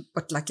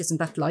 But like, isn't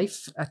that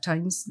life at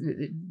times?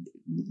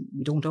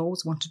 We don't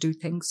always want to do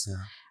things,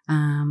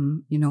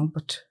 you know,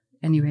 but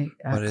anyway.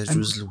 What age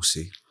was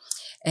Lucy?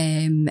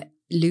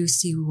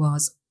 Lucy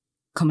was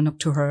coming up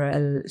to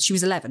her, she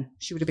was 11.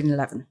 She would have been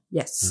 11.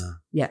 Yes.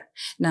 Yeah.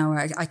 Now,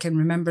 I can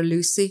remember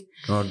Lucy.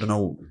 I don't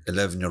know,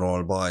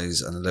 11-year-old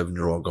boys and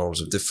 11-year-old girls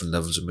have different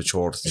levels of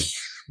maturity.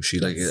 Was she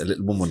like a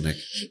little woman, like?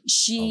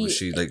 Or was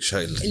she like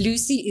child?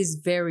 Lucy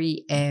is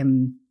very,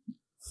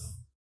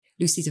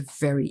 Lucy's a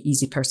very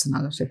easy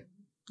personality,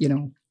 you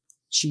know.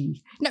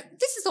 Now,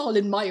 this is all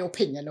in my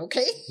opinion,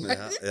 okay?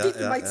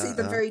 People might see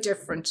them very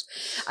different.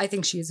 I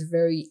think she has a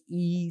very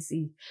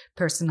easy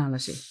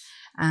personality.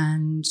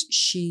 And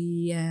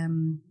she,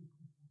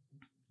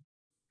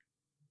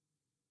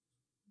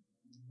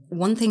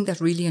 one thing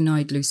that really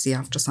annoyed Lucy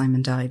after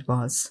Simon died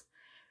was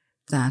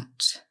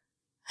that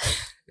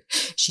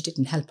she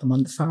didn't help him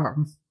on the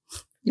farm,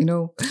 you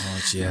know.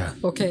 Oh, yeah.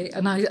 Okay,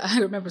 and I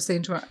remember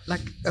saying to her,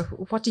 like,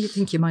 what do you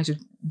think you might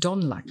have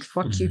done? Like,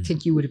 what do you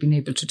think you would have been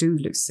able to do,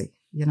 Lucy?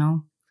 You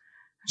know?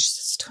 And she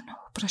says, I don't know,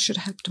 but I should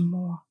have helped him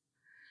more,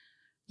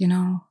 you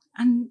know.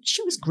 And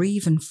she was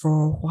grieving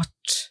for what,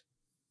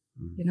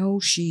 you know,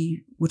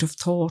 she would have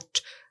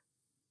thought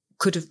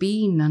could have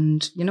been.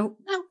 And, you know,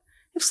 now,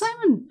 if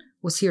Simon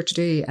was here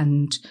today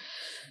and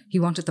he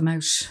wanted them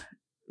out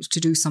to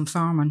do some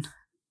farming,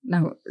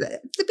 now,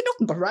 there'd be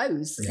nothing but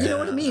rows, you know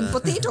what I mean?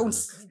 But they don't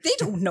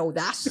know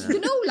that, you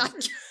know,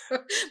 like,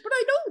 but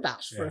I know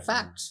that for a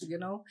fact, you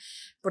know.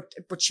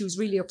 But she was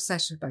really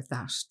upset about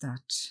that,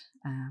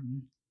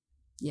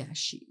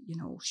 she, you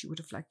know, she would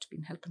have liked to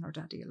been helping her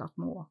daddy a lot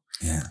more.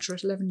 Yeah. But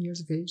at 11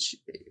 years of age,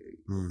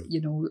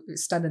 you know,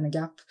 standing a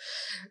gap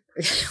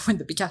when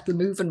the cattle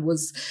moving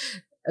was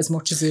as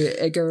much as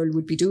a girl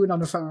would be doing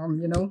on a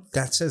farm, you know.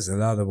 That says a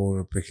lot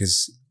about it,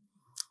 because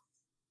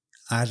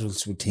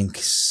adults would think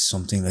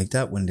something like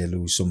that when they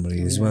lose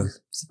somebody as well.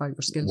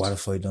 Survivor skills. What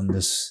if I done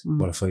this?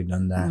 What if I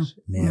done that?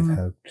 It may have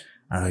helped.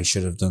 And I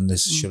should have done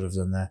this, should have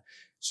done that.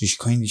 So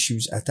she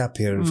was at that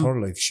period of her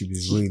life, she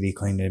was really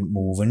kind of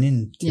moving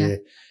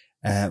into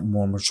a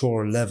more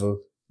mature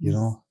level, you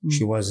know.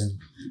 She wasn't,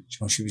 you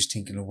know, she was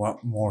thinking of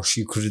what more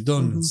she could have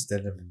done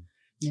instead of,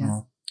 you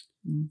know,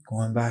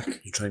 going back.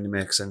 You're trying to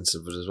make sense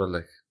of it as well,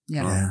 like.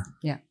 Yeah.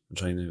 I'm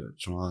trying to, you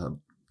know,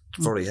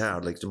 very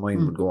hard, like the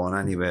mind would go on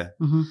anyway.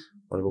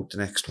 What about the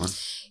next one?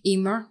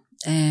 Emer.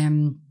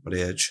 What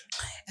age?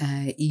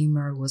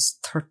 Emer was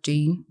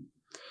 13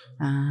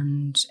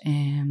 and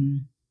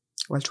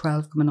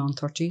 12 coming on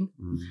 13.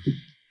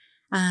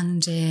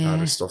 And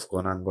There's stuff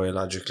going on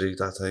biologically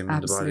that time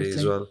in the body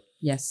as well.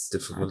 Yes.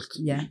 Difficult.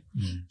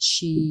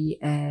 She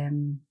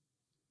Emer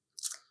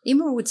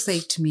would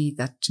say to me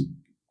that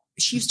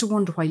she used to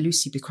wonder why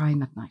Lucy be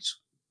crying at night,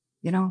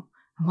 you know,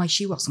 and why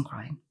she wasn't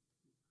crying.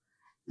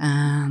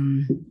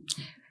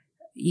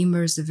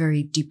 Emer's a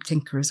very deep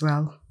thinker as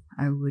well.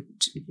 I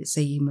would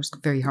say Emer's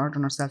very hard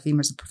on herself.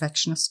 Emer's a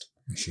perfectionist.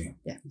 Is she?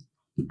 Yeah.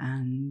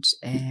 And,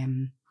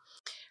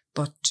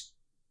 but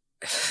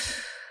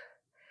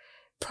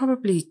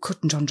probably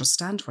couldn't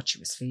understand what she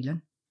was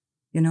feeling.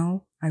 You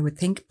know, I would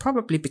think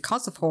probably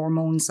because of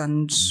hormones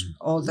and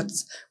all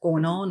that's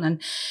going on.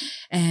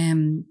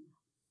 And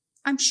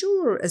I'm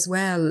sure as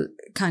well,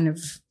 kind of,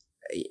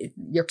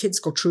 your kids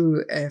go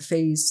through a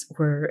phase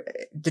where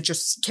they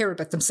just care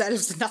about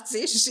themselves and that's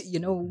it, you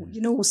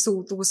know,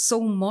 so there was so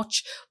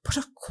much, but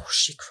of course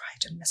she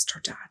cried and missed her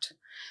dad,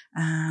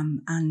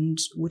 and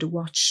would have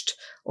watched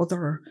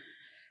their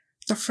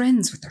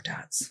friends with their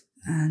dads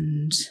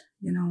and,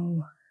 you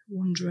know,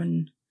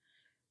 wondering,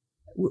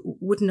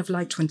 wouldn't have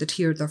liked when they'd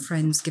hear their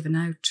friends giving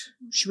out.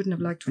 She wouldn't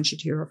have liked when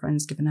she'd hear her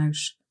friends giving out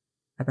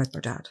about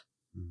their dad.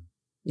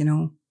 You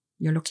know,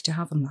 you're lucky to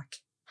have him,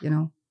 like, you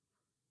know,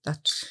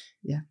 that,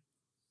 yeah.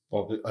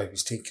 Well, I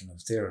was thinking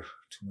of there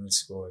 2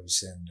 minutes ago, I was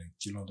saying, like,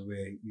 you know, the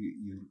way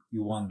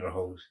you wonder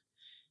how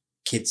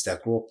kids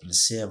that grow up in the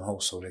same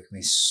household, like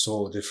me,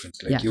 so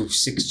different. Like, you have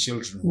 6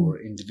 children who are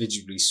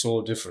individually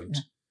so different,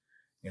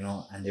 you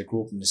know, and they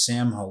grew up in the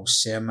same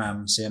house, same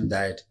mum, same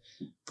dad.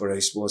 But I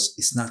suppose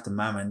it's not the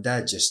mum and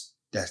dad just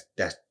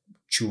that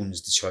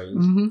tunes the child.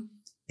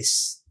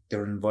 It's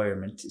their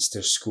environment, it's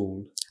their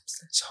school,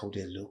 it's how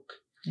they look.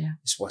 Yeah.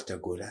 It's what they're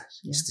good at.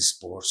 It's the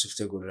sports if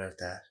they're good at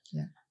that.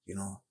 Yeah. You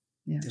know,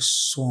 Yeah. There's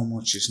so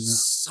much, isn't there?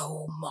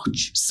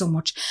 So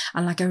much.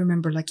 And like I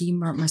remember, like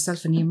Emer,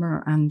 myself and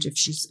Emer, and if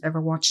she's ever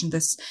watching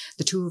this,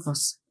 the two of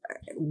us,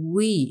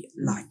 we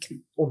like,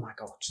 oh my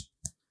God,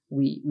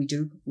 we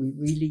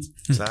really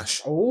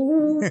Clash.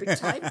 Oh, big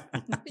time,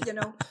 you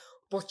know.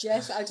 But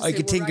yes, I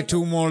could think of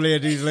two more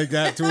ladies like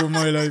that, two in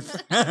my life.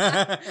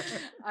 I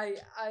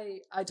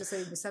just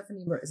say myself and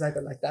Emer is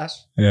either like that,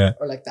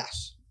 or like that,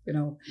 you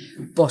know.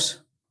 But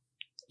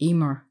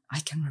Emer,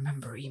 I can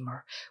remember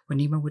Emer when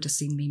Emer would have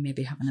seen me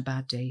maybe having a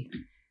bad day.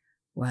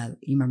 Well,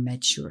 Emer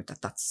made sure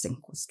that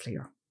sink was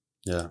clear.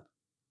 Yeah.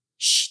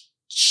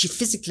 She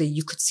physically,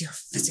 you could see her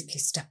physically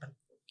stepping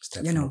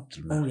you know.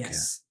 Oh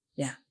yes,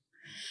 yeah.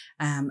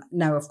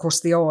 Now, of course,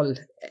 they all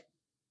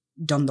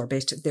done their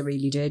bit. They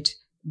really did.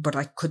 But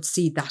I could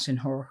see that in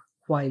her.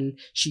 While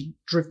she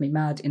drove me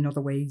mad in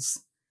other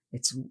ways,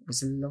 it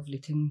was a lovely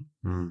thing.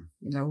 You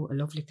know, a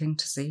lovely thing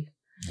to see.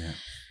 Yeah.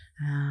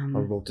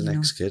 What about the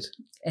next kid?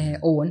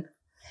 Owen.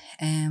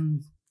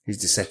 He's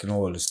the second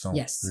oldest, though.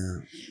 Yes.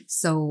 Yeah.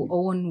 So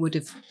Owen would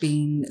have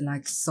been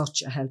like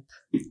such a help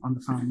on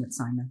the farm with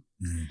Simon.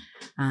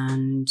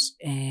 And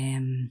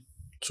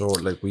so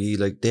like we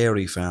like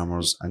dairy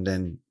farmers and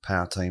then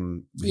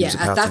part-time.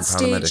 At that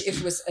stage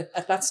it was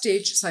at that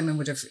stage Simon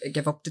would have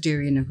give up the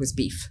dairy and it was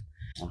beef.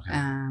 Okay.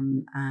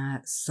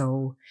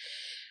 So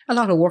a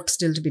lot of work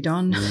still to be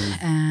done.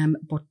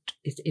 But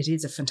it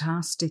is a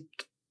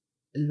fantastic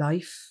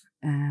life.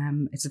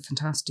 It's a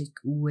fantastic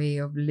way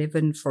of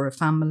living for a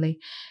family.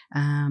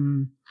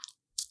 And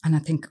I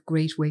think a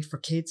great way for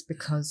kids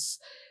because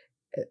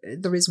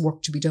there is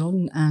work to be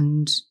done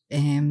and,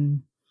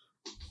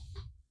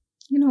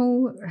 you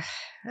know,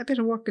 a bit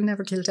of work can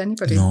never kill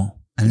anybody. No,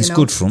 and it's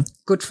good for them.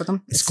 Good for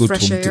them. It's good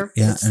fresh for them air.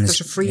 and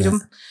there's a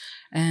freedom.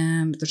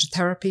 There's a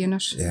therapy in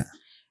it. Yeah.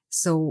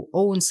 So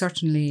Owen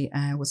certainly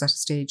was at a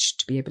stage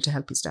to be able to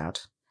help his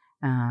dad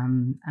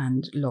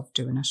and loved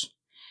doing it.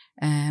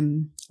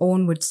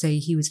 Owen would say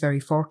he was very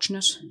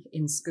fortunate.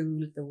 In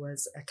school, there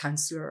was a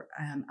counsellor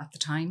at the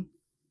time.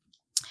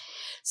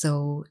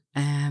 So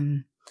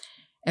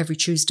every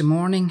Tuesday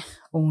morning,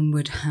 Owen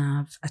would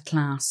have a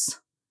class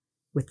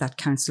with that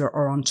counsellor,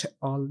 or on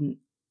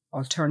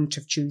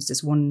alternative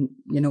Tuesdays, one,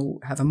 you know,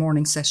 have a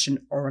morning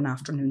session or an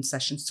afternoon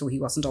session, so he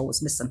wasn't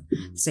always missing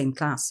the same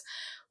class,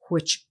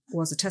 which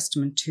was a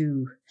testament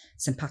to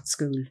St. Pat's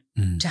School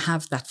to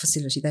have that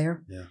facility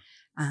there. Yeah.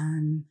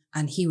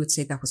 And he would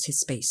say that was his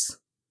space,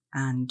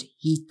 and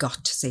he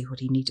got to say what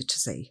he needed to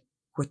say,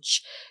 but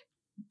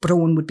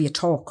Owen would be a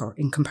talker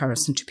in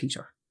comparison to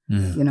Peter,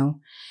 you know,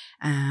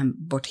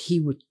 but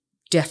he would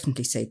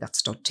definitely say that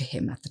stood to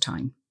him at the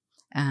time.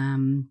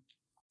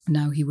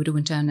 Now he would have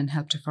went down and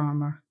helped a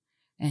farmer,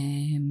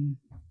 Jim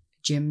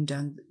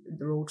down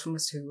the road from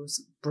us, who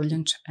was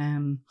brilliant,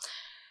 and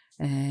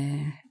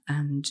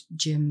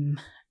Jim,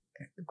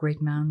 a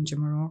great man,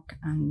 Jim O'Rourke,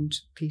 and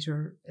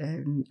Peter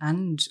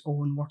and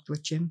Owen worked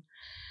with Jim,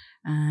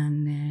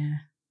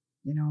 and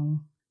you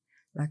know,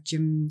 like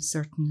Jim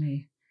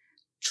certainly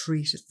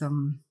treated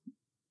them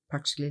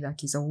practically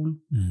like his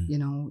own, you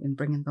know, in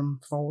bringing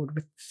them forward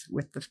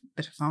with the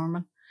bit of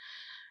farming.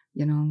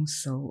 You know,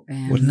 so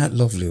wasn't that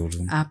lovely of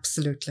him?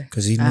 Absolutely,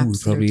 because he knew, he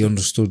probably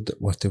understood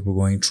what they were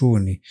going through,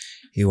 and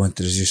he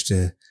wanted us just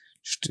to.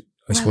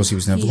 I suppose he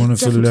was never going to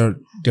fill their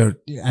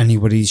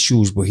anybody's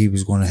shoes, but he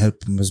was going to help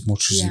them as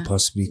much as he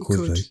possibly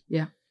could. Like.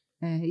 Yeah,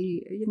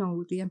 he, you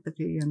know, the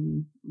empathy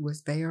and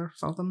was there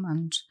for them,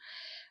 and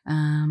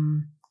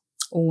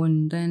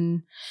Owen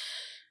then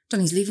done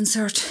his leaving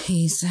cert.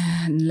 He's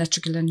an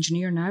electrical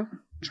engineer now.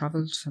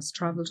 Has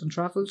travelled.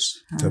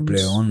 Fair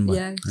play on, but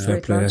yeah, fair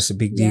play. That's a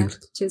big deal. Yeah,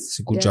 it's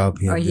a good job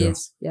here. He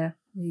is. Yeah,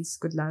 he's a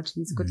good lad.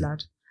 He's a good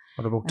lad.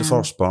 What about the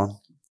firstborn?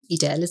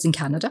 Edel is in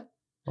Canada.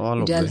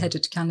 Oh, Edel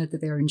headed to Canada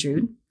there in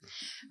June.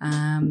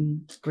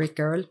 Great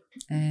girl.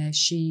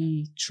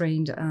 She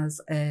trained as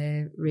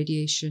a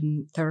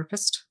radiation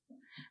therapist,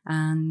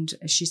 and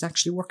she's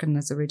actually working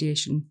as a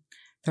radiation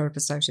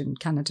therapist out in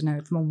Canada now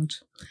at the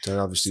moment. There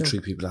are obviously 3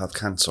 people that have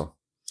cancer.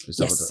 Is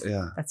that yes,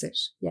 yeah, that's it.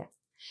 Yeah.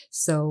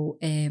 So,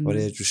 what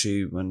age was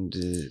she when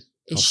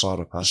her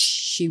father passed?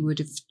 She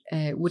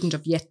wouldn't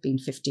have yet been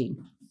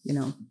 15. You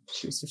know,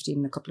 she was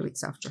 15 a couple of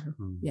weeks after her.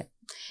 Yeah,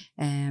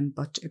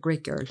 but a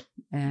great girl.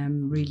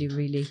 Really,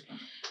 really,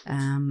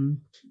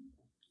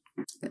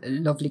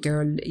 lovely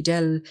girl.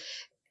 Edel,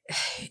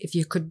 if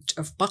you could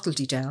have bottled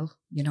Edel,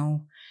 you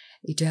know,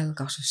 Edel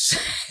got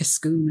a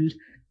school.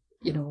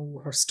 You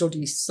know, her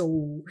studies.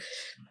 So,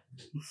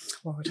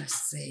 what would I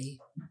say?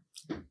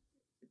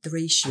 The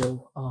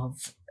ratio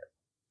of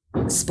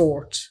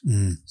sport,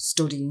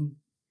 studying,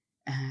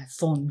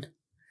 fun.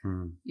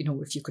 You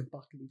know, if you could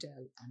bottle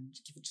Edel and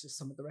give it to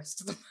some of the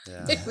rest of them,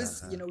 it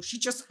was, you know, she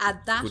just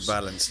had that good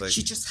balance. Like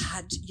she just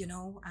had, you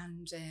know,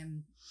 and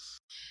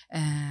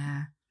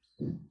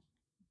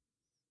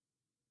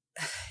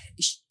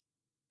she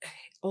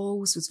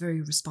always was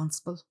very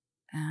responsible,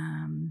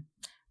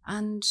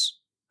 and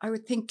I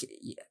would think.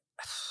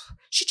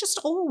 She just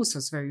always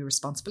was very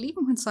responsible.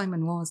 Even when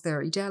Simon was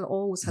there, Edel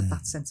always had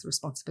that sense of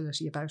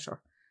responsibility about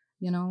her.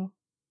 You know,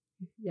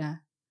 Yeah.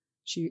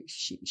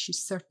 She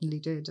certainly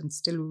did, and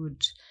still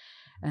would.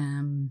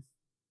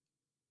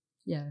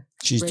 Yeah.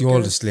 She's the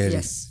oldest lady.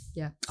 Yes.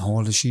 Yeah. How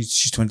old is she?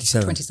 She's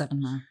 27. 27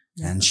 now.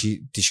 Yeah. And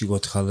did she go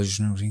to college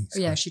and everything?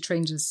 Yeah, she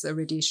trained as a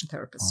radiation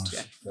therapist.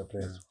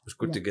 It's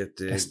good to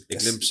get a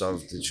glimpse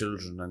of the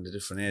children and the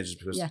different ages,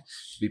 because there'll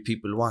be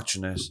people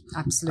watching it.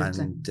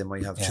 Absolutely. And they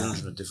might have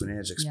children at different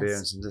age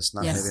experiencing this,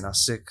 maybe not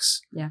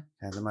 6. Yeah.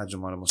 Can't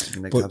imagine what it must have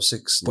been like to have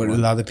 6. But a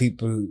lot of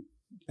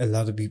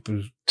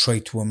people try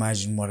to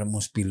imagine what it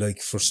must be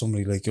like for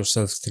somebody like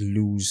yourself to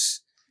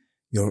lose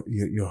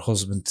your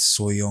husband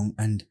so young,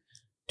 and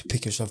to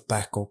pick yourself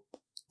back up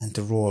and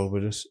to roll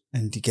with it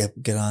and to get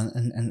on.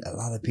 And a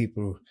lot of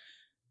people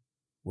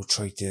will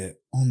try to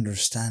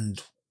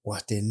understand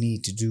what they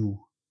need to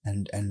do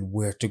and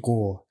where to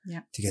go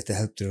to get the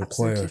help they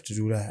require to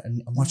do that.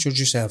 And what you're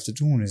just after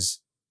doing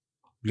is,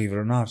 believe it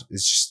or not,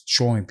 is just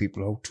showing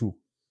people how to.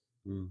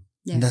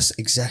 Yeah. And that's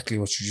exactly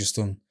what you just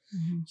done.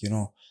 You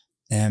know,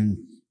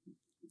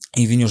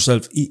 even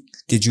yourself,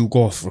 did you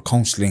go for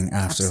counselling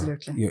after?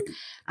 Absolutely.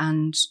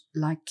 And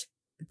like,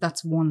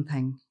 that's one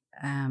thing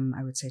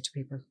I would say to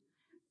people,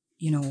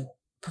 you know,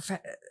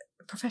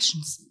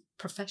 professionals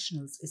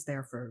is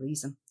there for a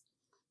reason,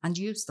 and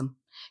use them.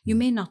 You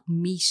may not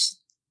meet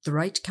the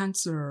right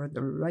counsellor or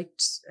the right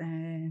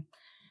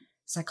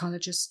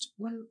psychologist.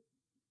 Well,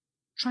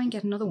 try and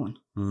get another one.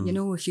 You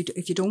know, if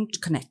you don't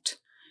connect.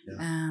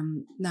 Yeah.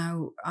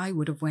 Now, I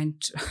would have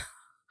went...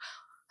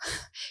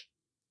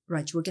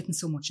 Right, you were getting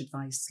so much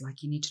advice,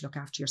 like you need to look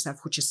after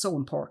yourself, which is so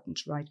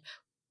important, right?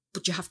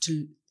 But I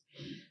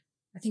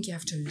think you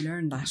have to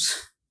learn that.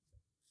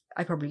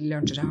 I probably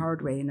learned it a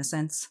hard way, in a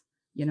sense,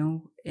 you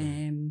know.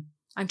 I'm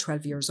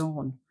 12 years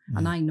on,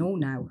 and I know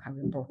now how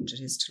important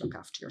it is to look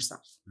after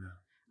yourself. Yeah.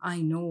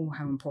 I know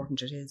how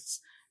important it is,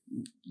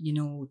 you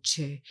know,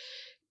 to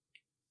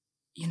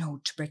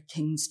break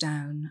things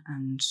down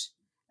and,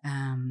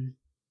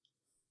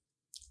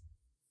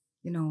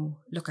 you know,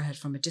 look ahead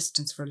from a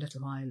distance for a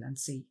little while and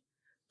see.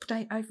 But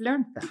I've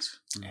learned that,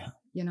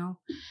 you know.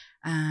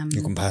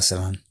 You can pass it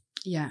on.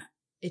 Yeah.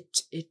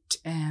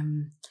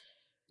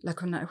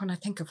 Like when I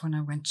think of when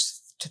I went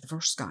to the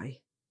first guy,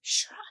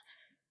 sure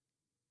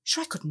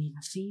I couldn't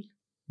even feel.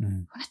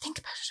 When I think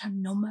about it, how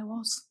numb I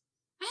was.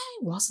 I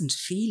wasn't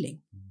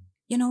feeling,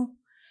 you know.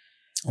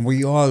 And were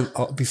you all,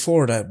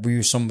 before that, were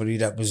you somebody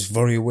that was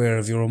very aware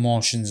of your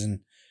emotions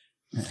and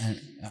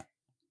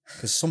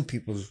because some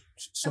people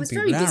I was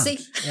very aren't.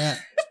 busy. Yeah.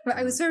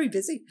 I was very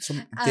busy.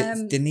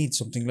 They need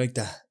something like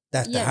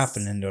that to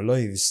happen in their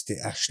lives to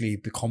actually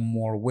become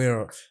more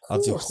aware of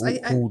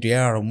who they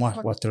are and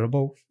what they're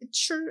about.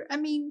 Sure. I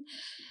mean,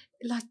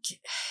 like,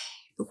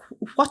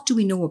 what do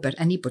we know about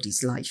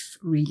anybody's life,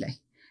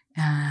 really?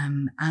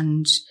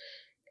 And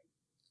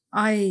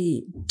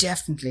I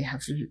definitely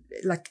have,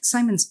 like,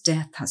 Simon's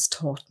death has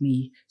taught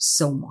me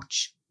so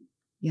much,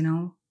 you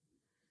know.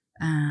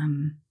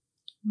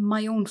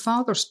 My own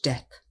father's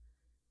death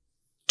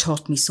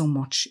taught me so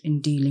much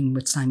in dealing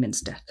with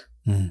Simon's death.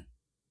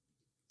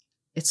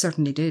 It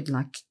certainly did.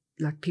 Like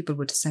people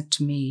would have said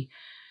to me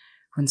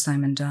when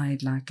Simon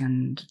died, like,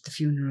 and the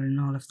funeral and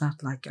all of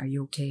that, like, are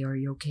you okay? Are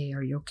you okay?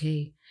 Are you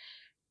okay?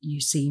 You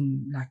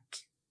seem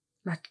like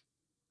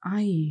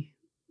I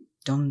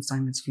done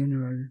Simon's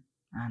funeral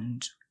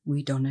and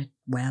we done it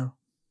well,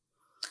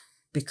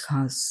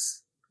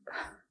 because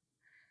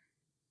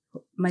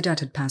my dad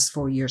had passed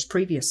 4 years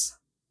previous.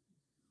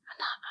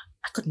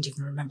 I couldn't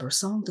even remember a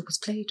song that was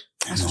played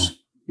at it.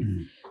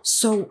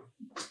 So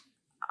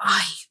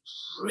I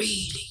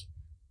really,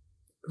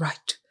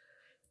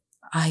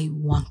 I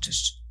wanted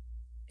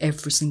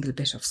every single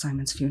bit of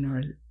Simon's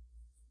funeral,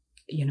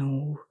 you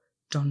know,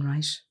 done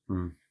right.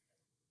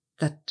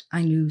 That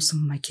I knew some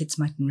of my kids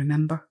mightn't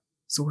remember.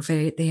 So if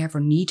they ever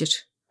needed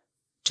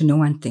to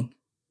know anything,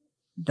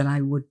 that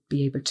I would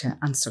be able to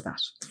answer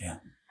that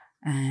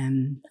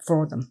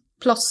for them.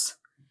 Plus,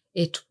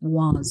 it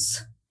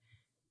was...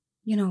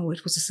 You know,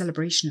 it was a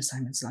celebration of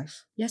Simon's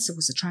life. Yes, it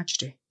was a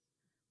tragedy,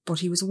 but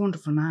he was a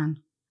wonderful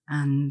man,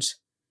 and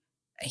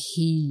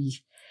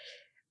he,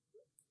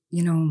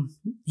 you know,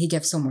 he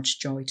gave so much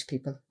joy to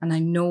people. And I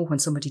know when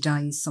somebody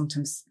dies,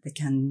 sometimes they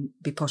can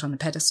be put on a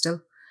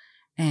pedestal.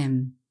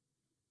 He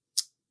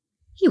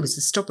was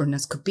as stubborn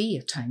as could be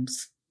at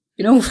times,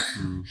 you know,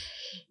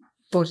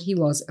 but he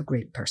was a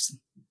great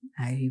person.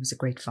 He was a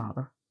great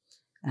father.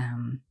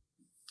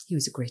 He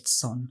was a great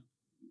son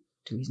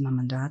to his mum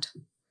and dad.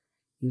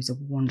 He was a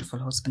wonderful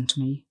husband to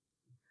me.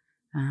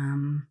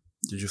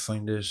 Did you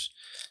find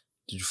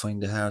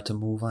it hard to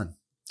move on?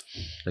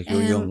 Like,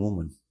 you're a young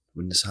woman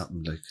when this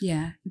happened. Like,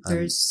 yeah,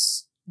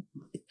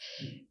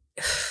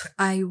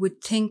 I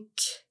would think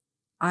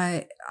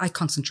I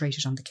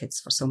concentrated on the kids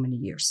for so many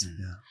years.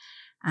 Yeah.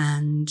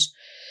 And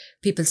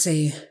people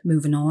say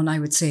moving on, I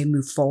would say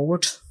move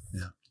forward.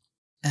 Yeah.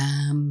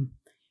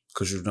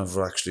 Because you've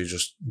never actually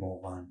just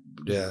move on.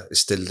 Yeah,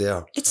 it's still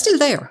there. It's still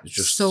there. It's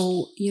just...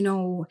 So, you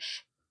know,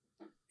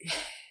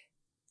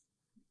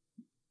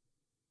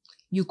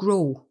 you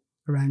grow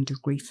around your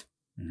grief.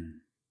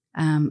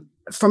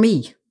 For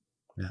me,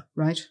 Yeah.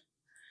 Right?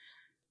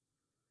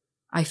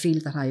 I feel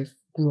that I've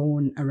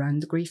grown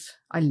around the grief.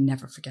 I'll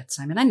never forget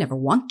Simon. I never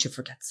want to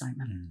forget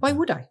Simon. Why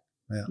would I?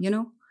 Yeah. You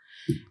know?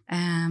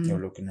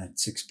 You're looking at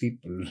 6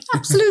 people.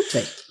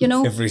 Absolutely. You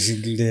know? Every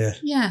single day.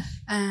 Yeah.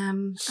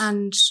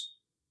 And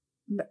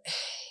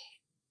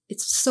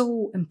it's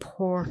so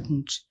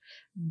important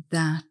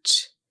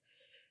that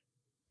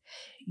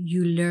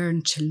you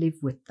learn to live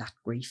with that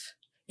grief.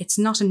 It's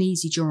not an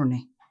easy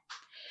journey.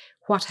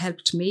 What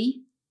helped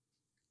me,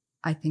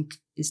 I think,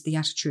 is the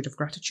attitude of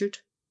gratitude.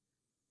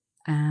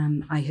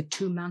 I had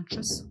 2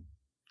 mantras.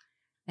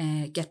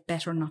 Get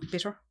better, not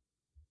bitter.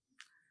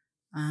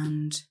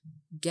 And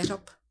get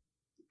up,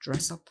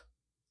 dress up,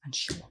 and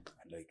show up.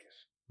 I like it.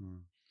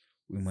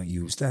 We might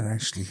use that,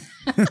 actually.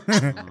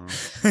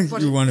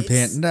 But You want to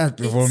paint that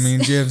before me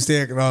and James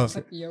take it off?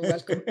 You're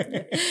welcome.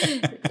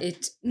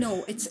 It's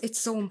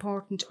so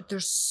important.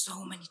 There's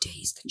so many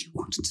days that you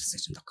wanted to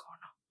sit in the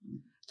corner.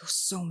 There's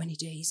so many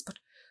days. But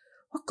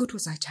what good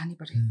was I to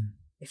anybody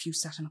if you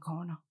sat in a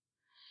corner?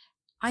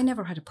 I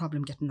never had a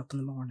problem getting up in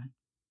the morning.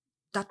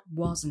 That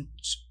wasn't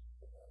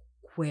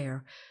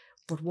where,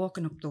 but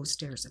walking up those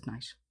stairs at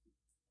night.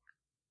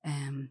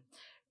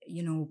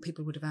 You know,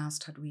 people would have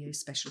asked, had we a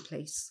special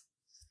place?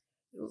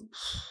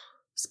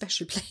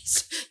 Special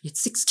place. You had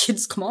 6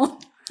 kids, come on.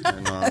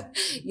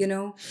 You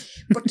know,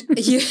 but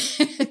you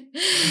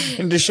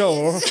in the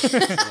shower.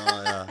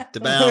 The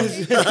bell.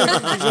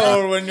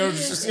 When you're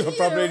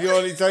probably the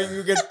only time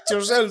you get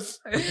yourself.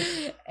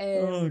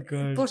 Oh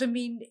God. But I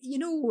mean, you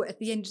know, at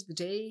the end of the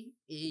day,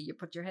 you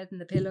put your head in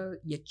the pillow,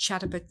 you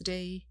chat about the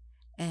day,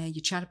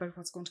 you chat about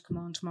what's going to come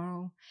on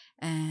tomorrow.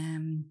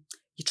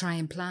 You try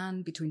and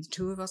plan between the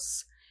 2 of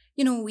us.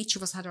 You know, each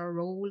of us had our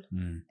role.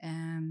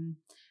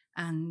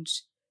 And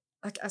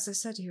like, as I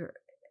said here,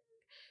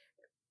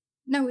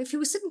 now, if he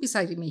was sitting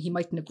beside me, he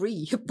mightn't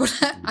agree, but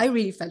I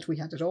really felt we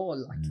had it all.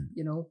 Like,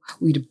 you know,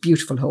 we had a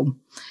beautiful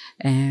home.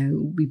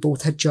 We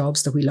both had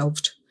jobs that we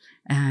loved.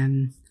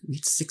 We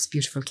had 6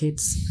 beautiful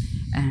kids.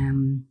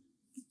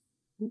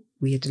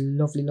 We had a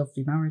lovely,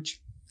 lovely marriage.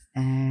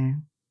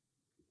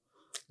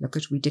 Look,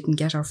 we didn't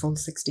get our full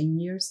 16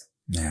 years.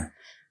 Yeah.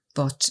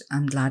 But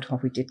I'm glad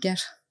what we did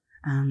get.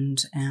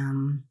 And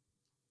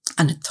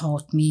it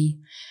taught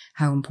me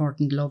how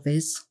important love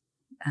is.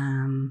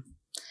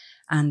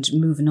 And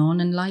moving on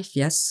in life,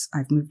 yes,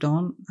 I've moved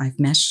on. I've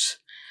met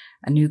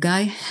a new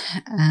guy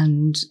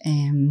and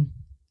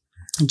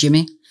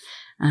Jimmy,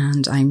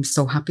 and I'm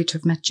so happy to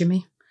have met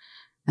Jimmy.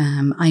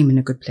 I'm in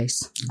a good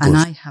place and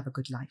I have a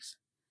good life.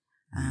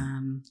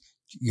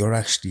 You're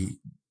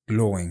actually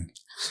glowing.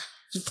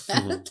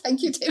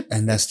 Thank you, Tim.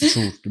 And that's the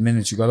truth. The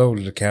minute you got out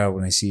of the car,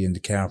 when I see you in the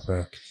car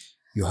park,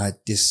 you had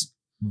this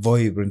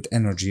vibrant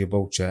energy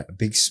about you, a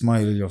big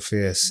smile on your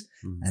face,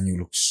 and you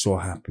look so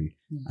happy.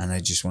 And I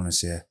just want to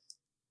say,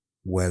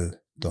 well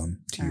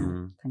done to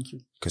you. Thank you.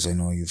 Because I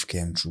know you've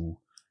came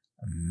through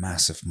a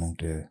massive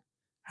amount of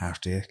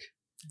heartache,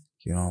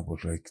 you know,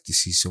 but like to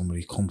see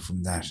somebody come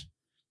from that,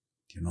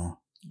 you know,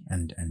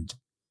 and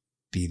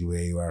be the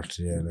way you are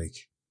today,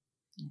 like,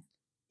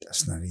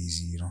 that's not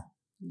easy, you know.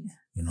 Yeah.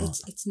 You know,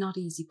 it's not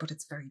easy, but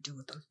it's very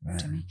doable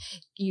to me.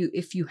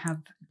 If you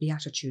have the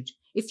attitude,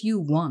 if you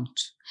want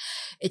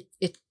it.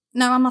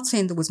 Now, I'm not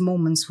saying there was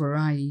moments where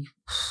I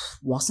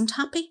wasn't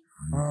happy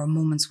or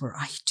moments where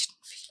I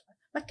didn't feel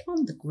like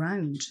on the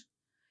ground.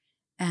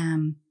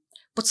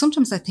 But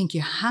sometimes I think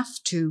you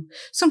have to.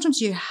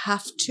 Sometimes you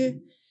have to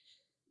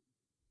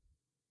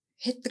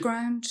hit the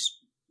ground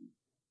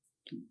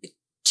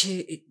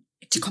to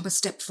come a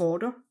step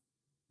further.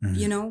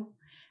 You know.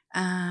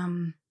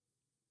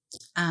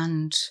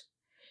 And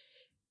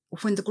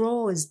when the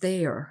grow is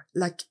there,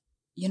 like,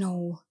 you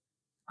know,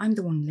 I'm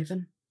the one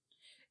living.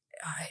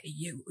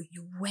 You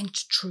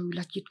went through,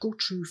 like, you'd go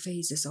through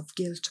phases of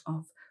guilt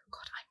of,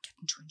 God, I'm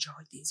getting to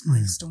enjoy these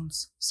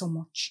milestones so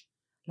much.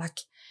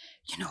 Like,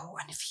 you know,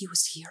 and if he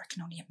was here, I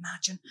can only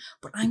imagine.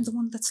 But I'm the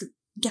one that's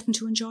getting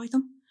to enjoy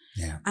them.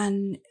 Yeah.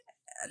 And,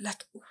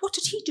 like, what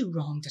did he do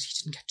wrong that he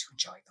didn't get to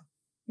enjoy them?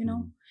 You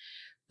know?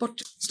 But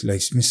it's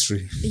life's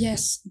mystery.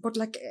 Yes, but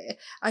like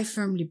I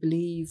firmly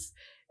believe,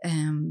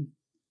 you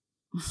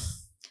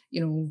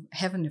know,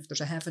 heaven, if there's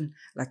a heaven,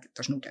 like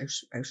there's no doubt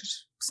about it.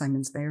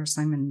 Simon's there.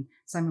 Simon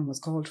was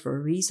called for a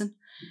reason.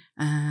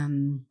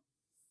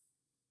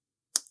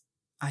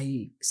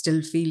 I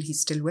still feel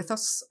he's still with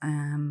us.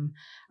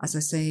 As I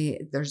say,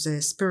 there's a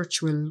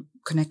spiritual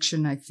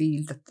connection. I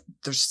feel that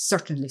there's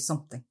certainly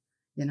something,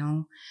 you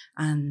know,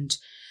 and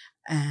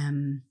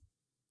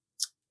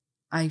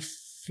I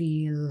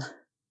feel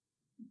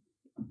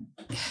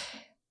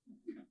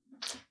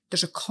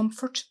there's a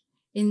comfort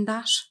in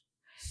that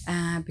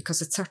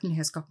because it certainly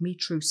has got me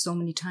through so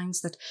many times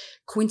that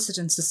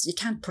coincidences, you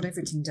can't put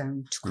everything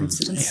down to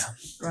coincidence,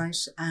 right?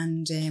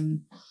 And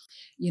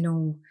you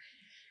know,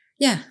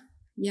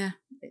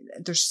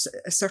 there's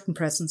a certain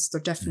presence, there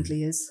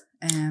definitely is.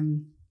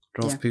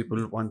 If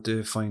people want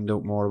to find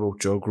out more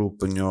about your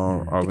group and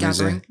your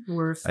organisation,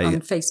 we're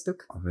on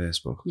Facebook. On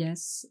Facebook.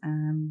 Yes,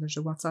 there's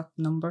a WhatsApp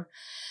number.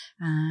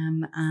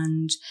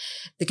 And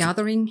the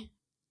gathering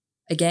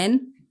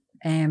again,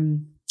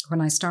 when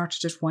I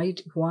started it,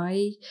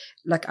 why,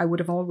 like I would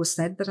have always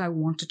said that I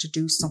wanted to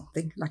do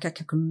something. Like I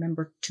can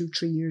remember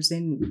 2-3 years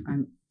in,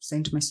 I'm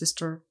saying to my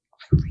sister,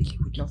 I really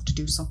would love to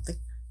do something,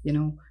 you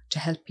know, to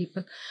help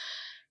people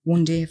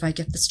one day if I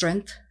get the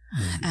strength.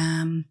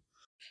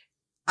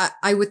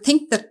 I would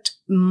think that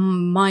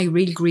my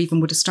real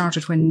grieving would have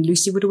started when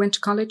Lucy would have went to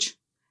college.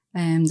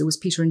 There was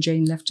Peter and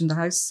Jane left in the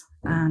house,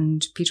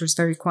 and Peter was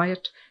very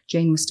quiet.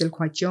 Jane was still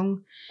quite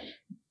young.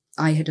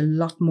 I had a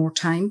lot more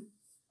time.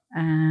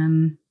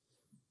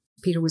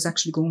 Peter was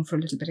actually going for a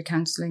little bit of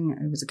counselling.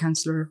 I was a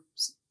counsellor,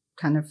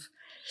 kind of,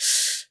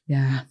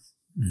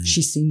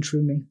 she's seen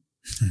through me.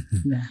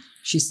 Yeah,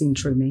 she's seen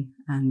through me,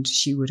 and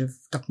she would have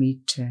got me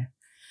to,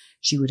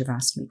 she would have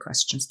asked me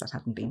questions that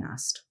hadn't been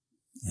asked.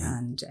 Yeah.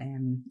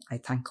 And I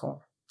thank her.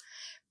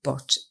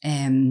 But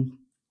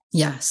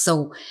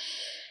so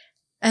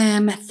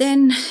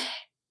then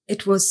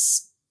it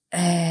was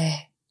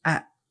at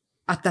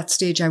that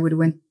stage I would have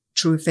went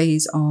through a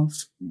phase of,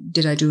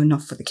 did I do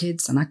enough for the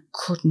kids? And I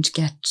couldn't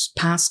get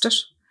past it.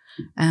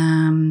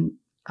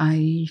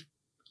 I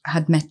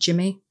had met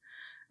Jimmy.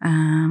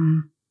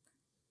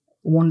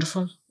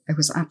 Wonderful. It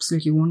was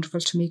absolutely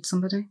wonderful to meet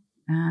somebody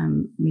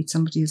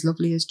as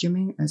lovely as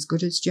Jimmy, as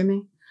good as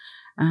Jimmy.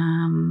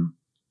 And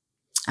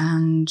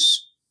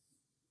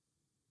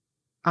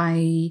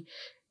I'm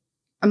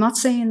not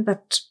saying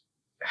that,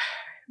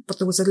 but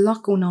there was a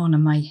lot going on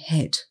in my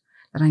head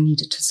that I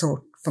needed to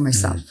sort for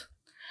myself.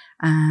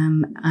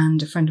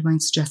 And a friend of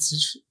mine suggested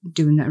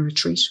doing a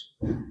retreat.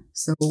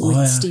 So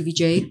with Stevie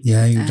J,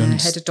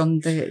 had done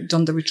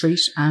the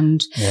retreat,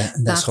 and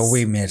that's how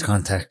we made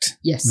contact.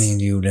 Yes, me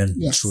and you. Then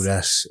through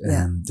that,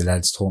 the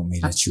lads told me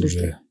that you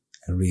were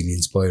a really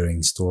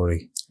inspiring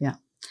story. Yeah,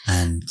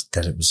 and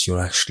that it was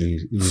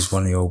it was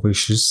one of your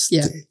wishes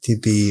to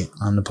be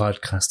on the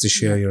podcast to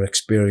share your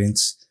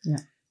experience. Yeah,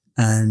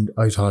 and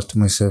I thought to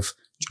myself,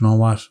 do you know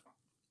what?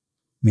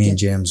 Me and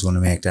James want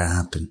to make that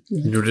happen.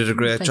 Yeah. You did a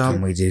great job.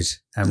 And we did.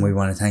 And we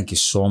want to thank you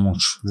so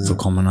much for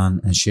coming on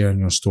and sharing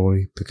your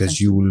story, because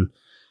you'll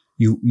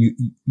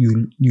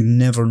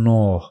never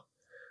know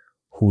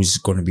who's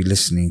going to be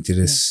listening to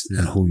this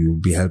and who you'll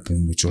be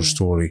helping with your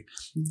story.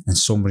 Yeah. And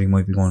somebody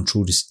might be going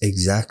through this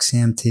exact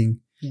same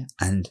thing. Yeah.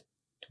 And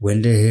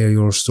when they hear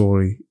your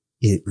story,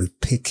 it will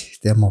pick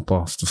them up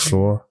off the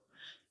floor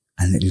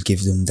and it'll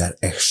give them that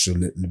extra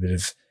little bit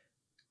of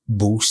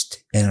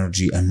boost,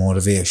 energy and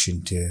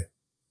motivation to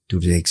do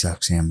the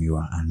exact same you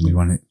are. And we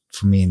want to,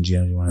 for me and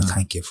Jen, we want to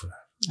thank you for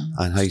that.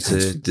 And hi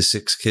to the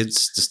 6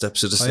 kids, the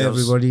steps of the stairs. Hi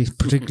everybody,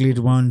 particularly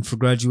the one for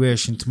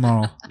graduation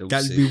tomorrow.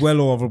 That'll be well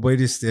over by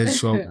this stage,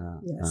 so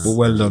but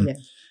well done. Yeah.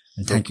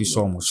 And thank you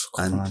so much for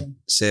coming on.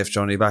 Safe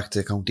journey back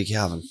to County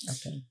Cavan.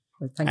 Okay,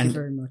 well, thank you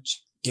very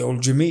much. The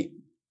old Jimmy.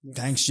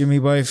 Thanks, Jimmy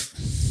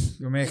Bife.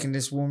 You're making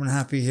this woman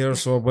happy here,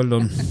 so well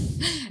done.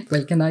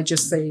 Well, can I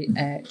just say,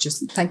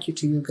 just thank you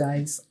to you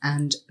guys,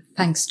 and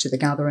thanks to the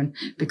gathering,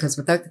 because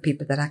without the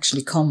people that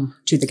actually come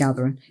to the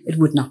gathering, it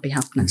would not be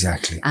happening.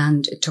 Exactly.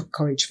 And it took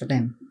courage for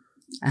them.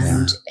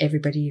 And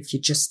everybody, if you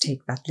just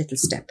take that little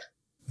step,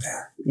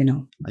 you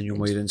know. And you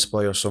might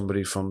inspire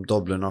somebody from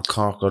Dublin or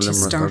Cork or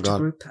Limerick or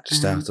Galway to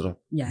start it up.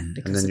 Yeah.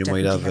 And then you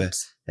might have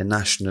a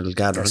national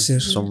gathering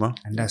somewhere.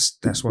 And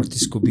that's what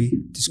this could be.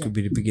 This could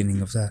be the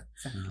beginning of that.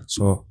 Exactly.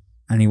 So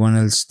anyone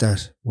else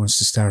that wants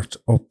to start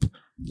up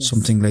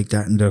something like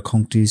that in their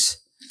counties,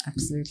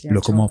 absolutely,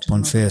 look them up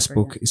on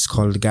Facebook. It's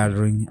called The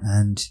Gathering,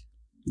 and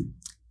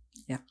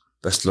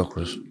best luck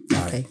with it.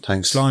 Okay.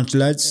 Thanks. Launch,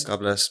 lads. God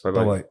bless.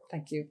 Bye-bye.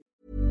 Thank you.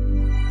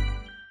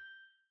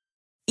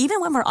 Even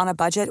when we're on a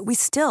budget, we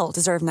still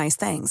deserve nice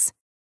things.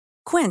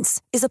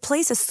 Quince is a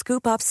place to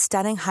scoop up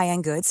stunning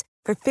high-end goods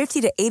for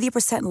 50 to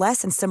 80%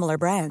 less than similar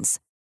brands.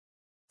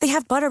 They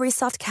have buttery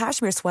soft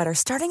cashmere sweaters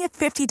starting at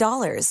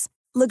 $50,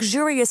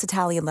 luxurious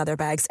Italian leather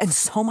bags, and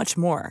so much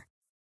more.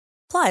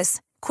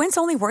 Plus, Quince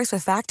only works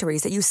with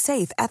factories that use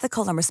safe,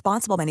 ethical, and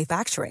responsible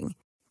manufacturing.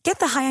 Get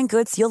the high-end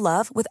goods you'll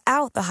love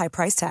without the high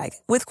price tag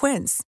with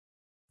Quince.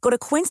 Go to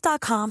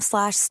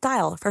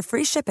quince.com/style for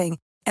free shipping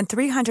and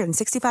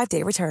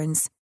 365-day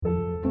returns.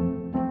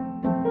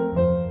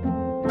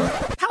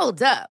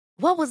 Hold up.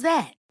 What was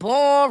that?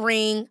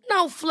 Boring.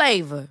 No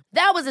flavor.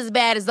 That was as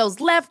bad as those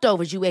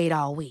leftovers you ate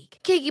all week.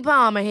 Keke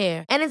Palmer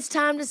here. And it's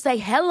time to say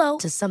hello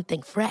to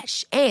something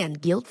fresh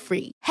and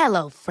guilt-free.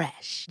 Hello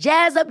Fresh.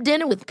 Jazz up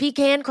dinner with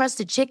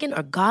pecan-crusted chicken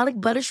or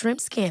garlic butter shrimp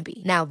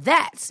scampi. Now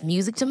that's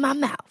music to my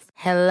mouth.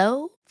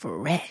 Hello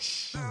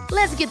Fresh.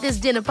 Let's get this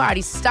dinner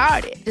party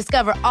started.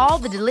 Discover all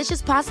the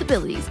delicious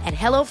possibilities at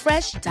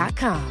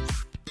HelloFresh.com.